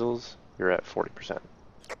 Grizzles, you're at 40%.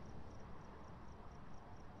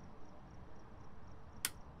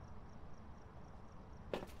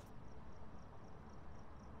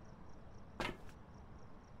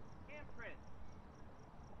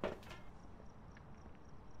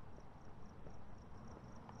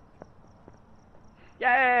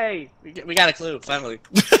 Yay! We got a clue, finally.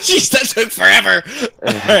 Jeez, that took forever.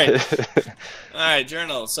 Alright. Alright,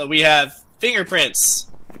 journal. So we have fingerprints.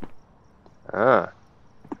 Ah.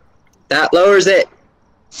 That lowers it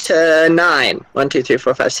to 9. 1, 2, 3,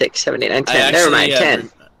 4, 5, 6, 7, 8, 9, 10. Never mind, 10.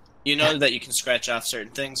 You know that you can scratch off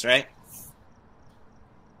certain things, right?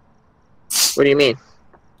 What do you mean?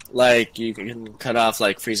 Like, you can cut off,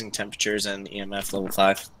 like, freezing temperatures and EMF level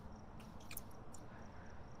 5.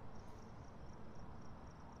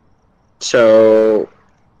 So...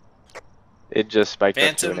 It just spiked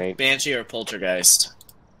Phantom, up to an 8. Banshee, or Poltergeist?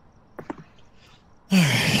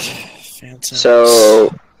 Alright. Phantom.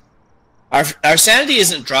 So... Our sanity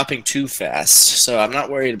isn't dropping too fast, so I'm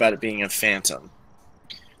not worried about it being a Phantom.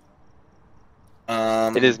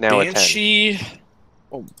 It is now Banshee... a 10.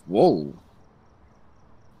 Oh, whoa.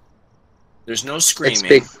 There's no screaming. It's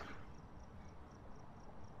big.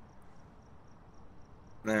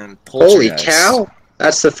 Then Poltergeist. Holy cow!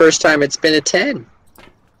 That's the first time it's been a 10.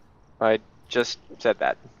 I just said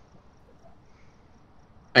that.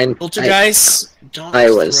 Poltergeist, don't I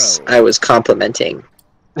was complimenting.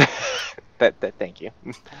 Thank you.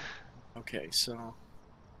 Okay, so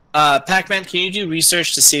Pac-Man, can you do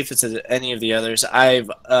research to see if it's any of the others? I'm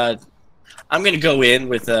gonna go in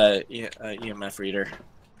with a EMF reader.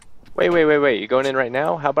 Wait. You going in right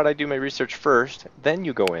now? How about I do my research first, then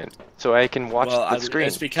you go in, so I can watch the screen.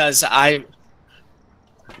 It's because I.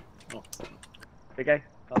 Oh. Hey guy,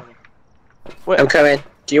 follow me. What? I'm coming.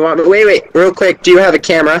 Do you want me? Wait, real quick. Do you have a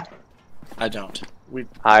camera? I don't.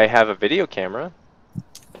 I have a video camera.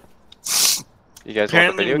 You guys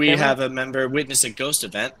want the video we camera? have a member witness a ghost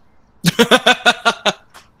event.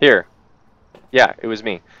 Here. Yeah, it was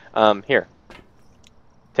me. Here.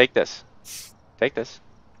 Take this. Take this.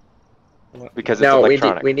 Because it's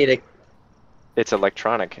electronic. we need a... It's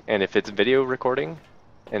electronic, and if it's video recording,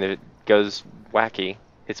 and if it goes wacky,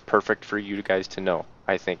 it's perfect for you guys to know.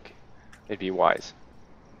 I think it'd be wise.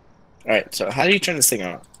 Alright, so how do you turn this thing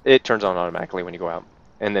on? It turns on automatically when you go out.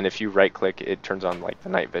 And then if you right-click, it turns on like the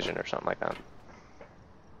night vision or something like that.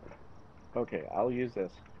 Okay, I'll use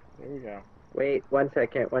this. There we go. Wait, 1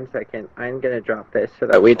 second. I'm gonna drop this so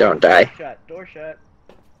that we don't die. Door shut.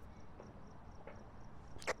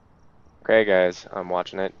 Okay, guys, I'm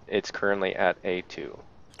watching it. It's currently at A2.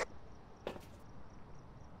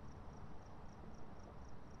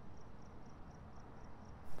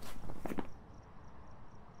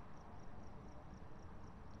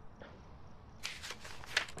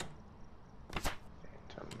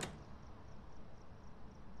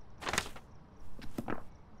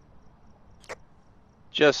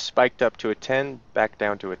 Just spiked up to a 10, back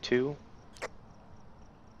down to a 2.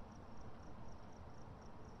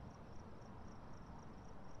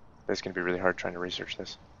 It's going to be really hard trying to research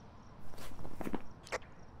this.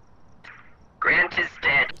 Grant is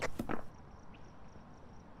dead.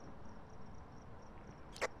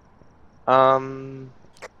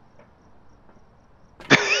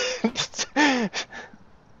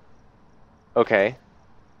 Okay.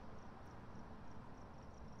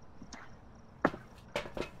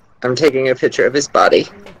 I'm taking a picture of his body.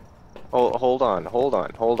 Oh, hold on.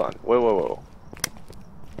 Whoa.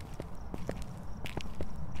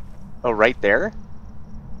 Oh, right there?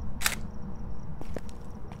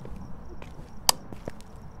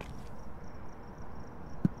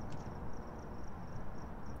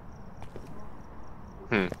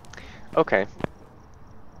 Okay.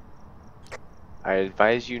 I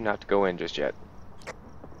advise you not to go in just yet.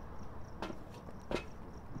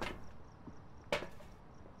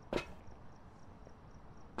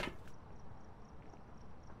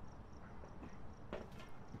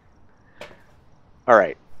 All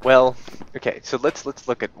right. Well, okay. So let's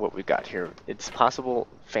look at what we got here. It's possible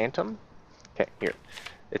phantom. Okay, here.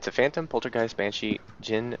 It's a phantom, poltergeist, banshee,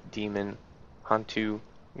 jinn, demon, hantu,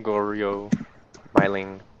 goryo,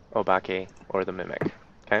 myling, obake, or the mimic.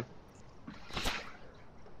 Okay.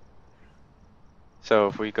 So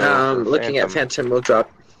if we go for looking at phantom, Phantom will drop.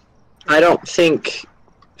 I don't think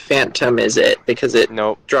Phantom is it because it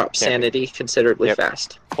nope, drops can't be. sanity considerably Yep.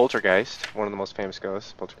 fast. Poltergeist, one of the most famous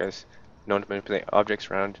ghosts. Poltergeist, known to manipulate objects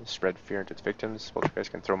around and spread fear into its victims.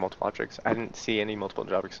 Poltergeist can throw multiple objects. I didn't see any multiple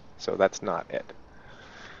objects, so that's not it.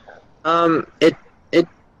 It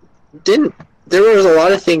didn't. There was a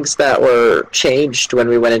lot of things that were changed when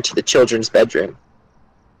we went into the children's bedroom.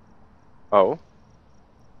 Oh,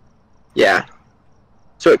 Yeah.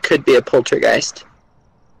 So it could be a poltergeist.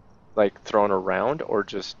 like thrown around or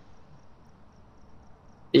just...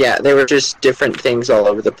 Yeah, they were just different things all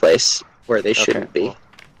over the place where they shouldn't be. Well,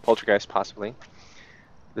 poltergeist, possibly.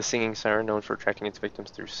 The singing siren, known for attracting its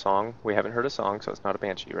victims through song. We haven't heard a song, so it's not a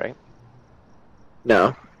banshee, right?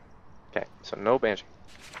 No. Okay, so no banshee.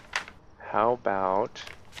 How about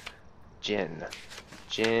jinn?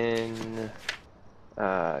 Jinn,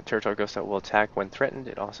 territorial ghost that will attack when threatened.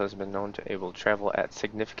 It also has been known to able to travel at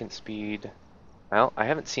significant speed. Well, I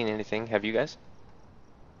haven't seen anything. Have you guys?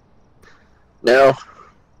 No.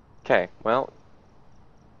 Okay, well,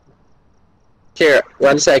 Here,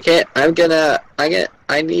 1 second.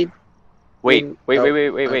 I need... wait.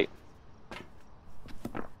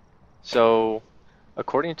 So,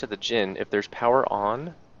 according to the jinn, if there's power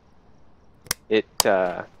on, it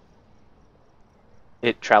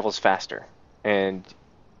travels faster. And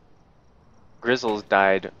Grizzles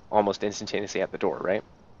died almost instantaneously at the door, right?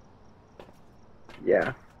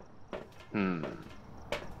 Yeah. Hmm.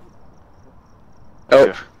 Oh,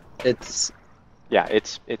 Ugh. it's... Yeah,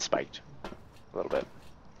 it's spiked a little bit.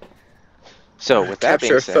 So with that Capture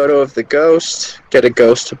being a said, photo of the ghost. Get a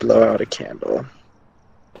ghost to blow out a candle.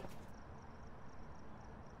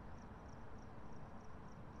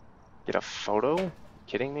 get a photo?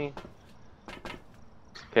 Kidding me?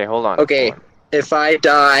 Okay, hold on. Okay, hold on. if I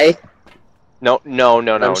die... No.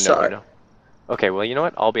 sorry. Okay, well, you know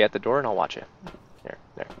what? I'll be at the door and I'll watch it.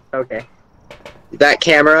 There. Okay. That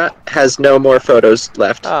camera has no more photos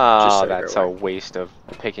left. Oh, just so that's you're a aware. waste of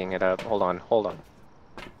picking it up. Hold on.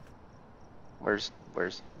 Where's...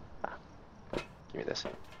 Ah, give me this.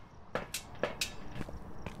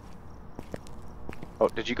 Oh,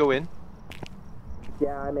 did you go in?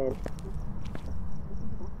 Yeah, I'm in.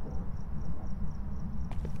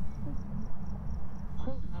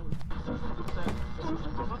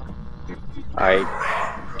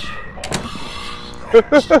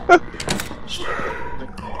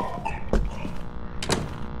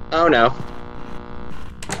 Oh no.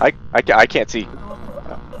 I can't see.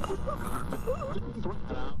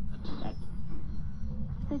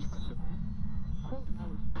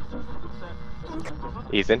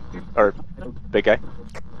 Ethan, or big guy.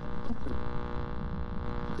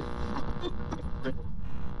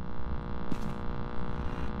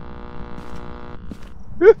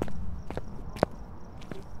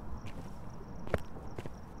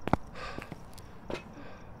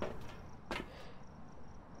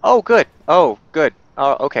 Oh, good. Oh, good.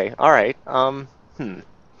 Oh, okay. All right.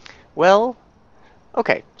 Well,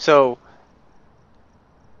 okay. So,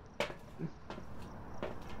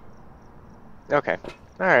 okay.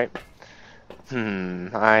 All right.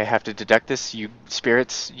 I have to deduct this, you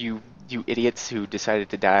spirits, you idiots who decided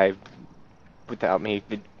to die without me.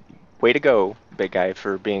 Way to go, big guy,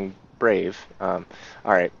 for being brave. All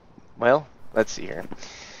right. Well, let's see here.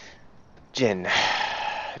 Jinn.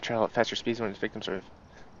 Travel at faster speeds when its victims are...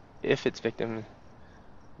 If its victim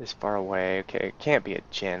is far away. Okay, it can't be a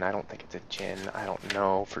jinn. I don't think it's a jinn. I don't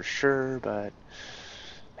know for sure, but...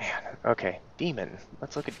 Man, okay. Demon.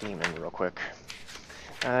 Let's look at demon real quick.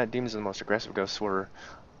 Demons are the most aggressive ghosts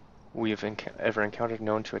we have ever encountered,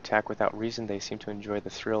 known to attack without reason. They seem to enjoy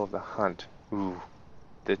the thrill of the hunt. Ooh.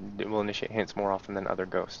 It will initiate hints more often than other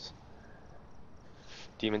ghosts.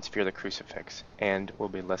 Demons fear the crucifix and will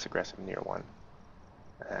be less aggressive near one.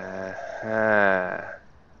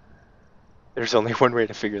 There's only one way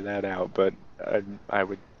to figure that out, but I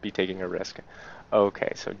would be taking a risk.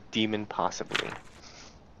 Okay, so demon possibly.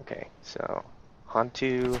 Okay, so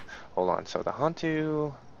Hantu. Hold on. So the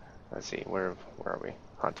Hantu. Let's see. Where are we?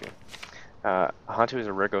 Hantu. Hantu is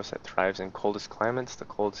a rare ghost that thrives in coldest climates. The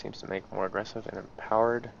cold seems to make more aggressive and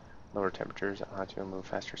empowered. Lower temperatures, Hantu move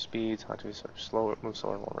faster speeds, Hantu move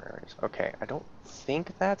slower in warmer areas. Okay, I don't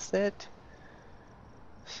think that's it.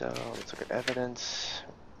 So let's look at evidence.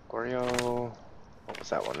 Goryo, what was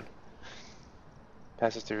that one?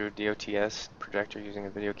 Passes through DOTS projector using a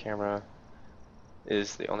video camera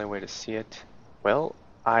is the only way to see it. Well,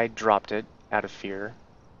 I dropped it out of fear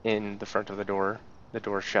in the front of the door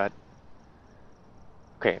shut.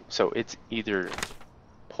 Okay, so it's either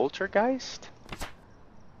poltergeist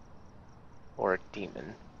or a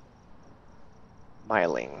demon.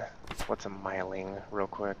 Myling. What's a myling, real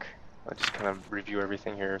quick? I'll just kind of review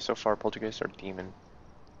everything here. So far, poltergeist or demon.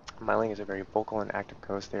 Myling is a very vocal and active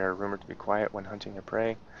ghost. They are rumored to be quiet when hunting their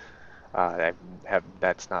prey.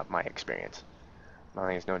 That's not my experience.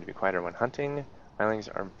 Myling is known to be quieter when hunting. Mylings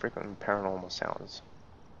are frequently paranormal sounds.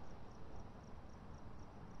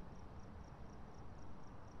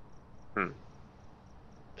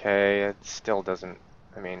 Okay, it still doesn't,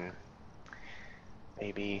 I mean,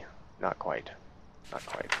 maybe, not quite. Not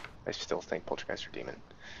quite. I still think poltergeist or demon.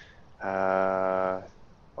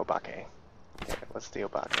 Obake. Okay, what's the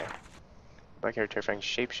Obake? Obake are terrifying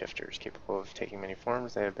shapeshifters, capable of taking many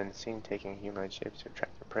forms. They have been seen taking humanoid shapes to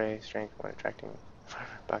attract their prey. Strength when attracting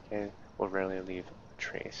Obake will rarely leave a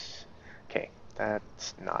trace. Okay,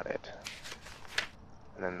 that's not it.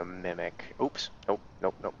 And then the mimic. Oops. Nope.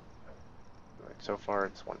 Nope. Nope. So far,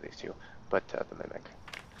 it's one of these two. But the mimic.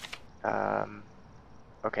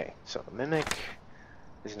 Okay, so the mimic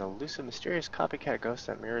is an elusive, mysterious copycat ghost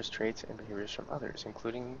that mirrors traits and behaviors from others,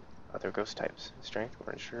 including other ghost types. Strength,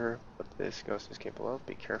 we're unsure what this ghost is capable of.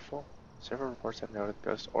 Be careful. Several reports have noted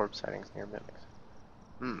ghost orb sightings near mimics.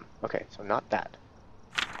 Okay, so not that.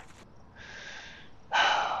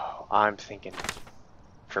 I'm thinking,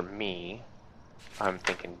 for me, I'm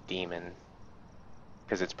thinking demon,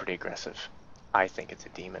 because it's pretty aggressive. I think it's a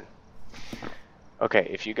demon. Okay,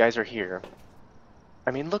 if you guys are here,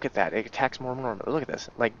 I mean, look at that. It attacks more normally. Look at this.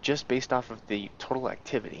 Like, just based off of the total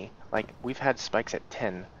activity, like, we've had spikes at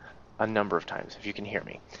 10 a number of times, if you can hear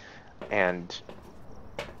me. And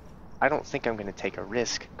I don't think I'm going to take a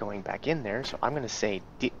risk going back in there, so I'm going to say,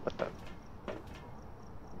 what the?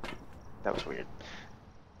 That was weird.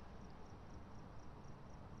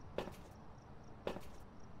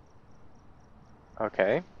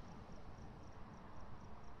 Okay.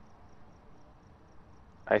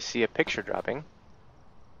 I see a picture dropping.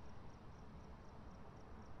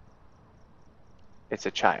 It's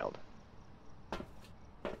a child.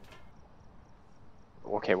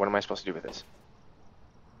 Okay, what am I supposed to do with this?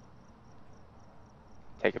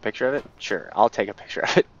 Take a picture of it? Sure, I'll take a picture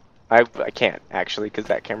of it. I can't, actually, because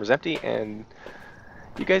that camera's empty, and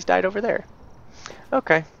you guys died over there.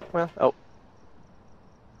 Okay, well, oh.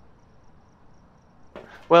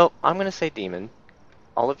 Well, I'm going to say demon.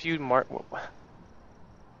 All of you mark...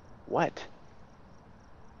 What?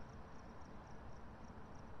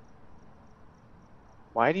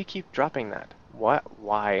 Why do you keep dropping that? What?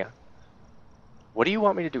 Why? What do you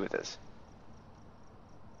want me to do with this?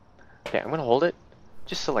 Okay, I'm going to hold it.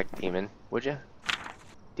 Just select demon, would you?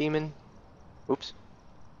 Demon. Oops.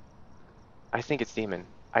 I think it's demon.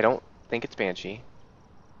 I don't think it's banshee.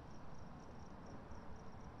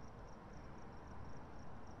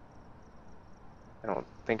 I don't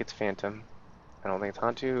think it's phantom. I don't think it's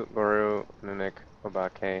Hantu, Goru, Mimic,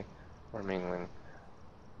 Obake, or Mingling.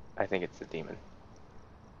 I think it's the demon.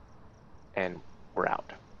 And we're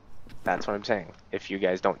out. That's what I'm saying. If you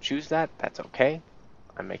guys don't choose that, that's okay.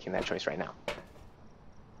 I'm making that choice right now.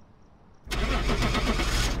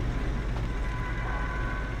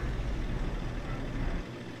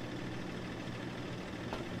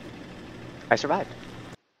 I survived.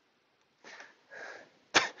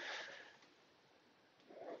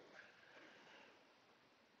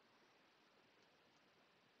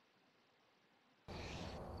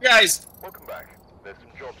 Guys! Welcome back. There's some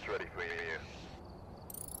jobs ready for you here.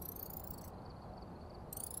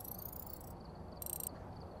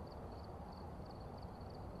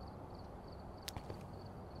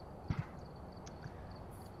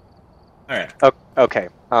 Alright. Okay.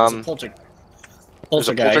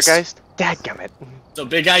 Poltergeist? Dadgummit. So,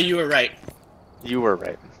 Big Guy, you were right. You were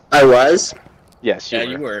right. I was? Yes,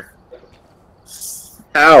 you were.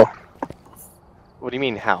 How? What do you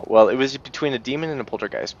mean, how? Well, it was between a demon and a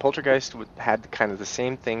poltergeist. Poltergeist had kind of the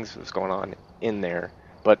same things that was going on in there,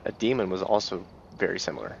 but a demon was also very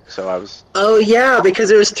similar. So I was... Oh yeah,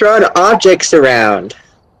 because it was throwing objects around.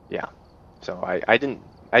 Yeah. So I didn't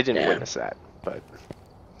Yeah. witness that, but...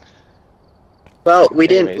 Well, we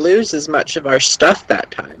didn't Anyways. lose as much of our stuff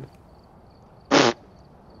that time.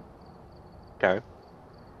 Okay.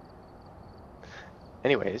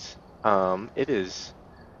 Anyways, it is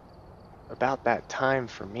about that time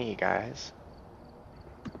for me, guys.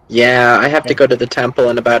 Yeah, I have to go to the temple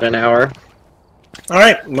in about an hour. All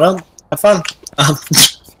right, well, have fun.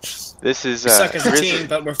 This is We suck as a team,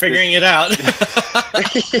 but we're figuring it out.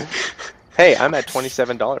 Hey, I'm at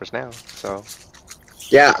 $27 now, so.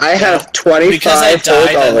 Yeah, I have because I $25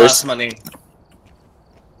 died, I whole lost dollars. money.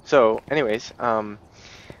 So, anyways,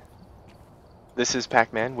 this is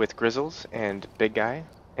Pac-Man with Grizzles and Big Guy,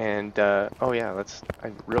 and oh yeah, let's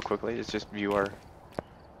real quickly. Let's just view our.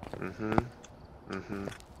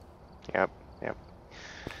 Yep.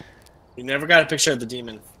 You never got a picture of the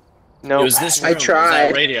demon. No, It was this room. I It was tried.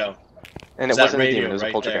 that radio. and Is it that wasn't a radio demon. It was a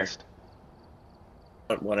right poltergeist.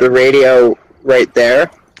 Whatever. The radio right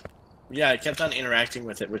there. Yeah, I kept on interacting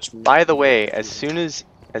with it, which. By the way, as soon as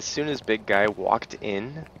Big Guy walked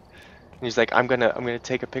in, he's like, I'm gonna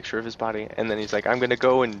take a picture of his body, and then he's like, I'm gonna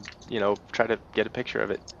go and try to get a picture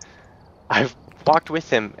of it. I walked with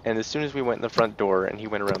him, and as soon as we went in the front door and he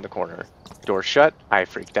went around the corner, door shut, I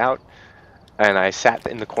freaked out, and I sat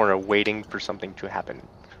in the corner waiting for something to happen.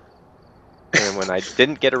 And when I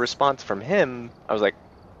didn't get a response from him, I was like,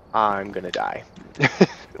 I'm gonna die.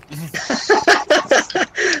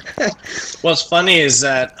 What's funny is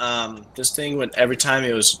that this thing would every time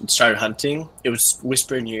it started hunting, it would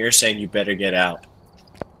whisper in your ear saying, "You better get out."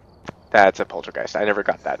 That's a poltergeist. I never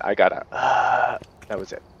got that. I got a. That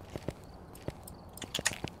was it.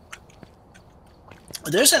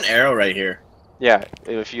 There's an arrow right here. Yeah,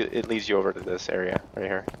 it leads you over to this area right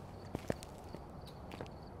here.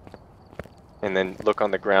 And then look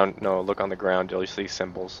on the ground. No, look on the ground. You'll see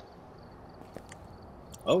symbols.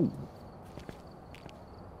 Oh.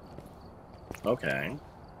 Okay.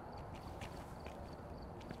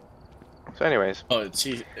 So, anyways. Oh,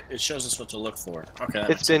 see, it shows us what to look for. Okay.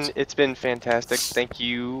 It's been fantastic. Thank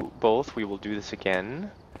you both. We will do this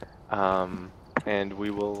again, and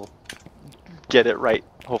we will get it right.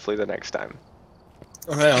 Hopefully the next time.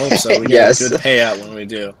 I hope so. We Yes. get a good payout when we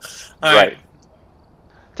do. All Right. right.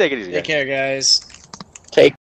 Take it easy. Take guys. care, guys. Take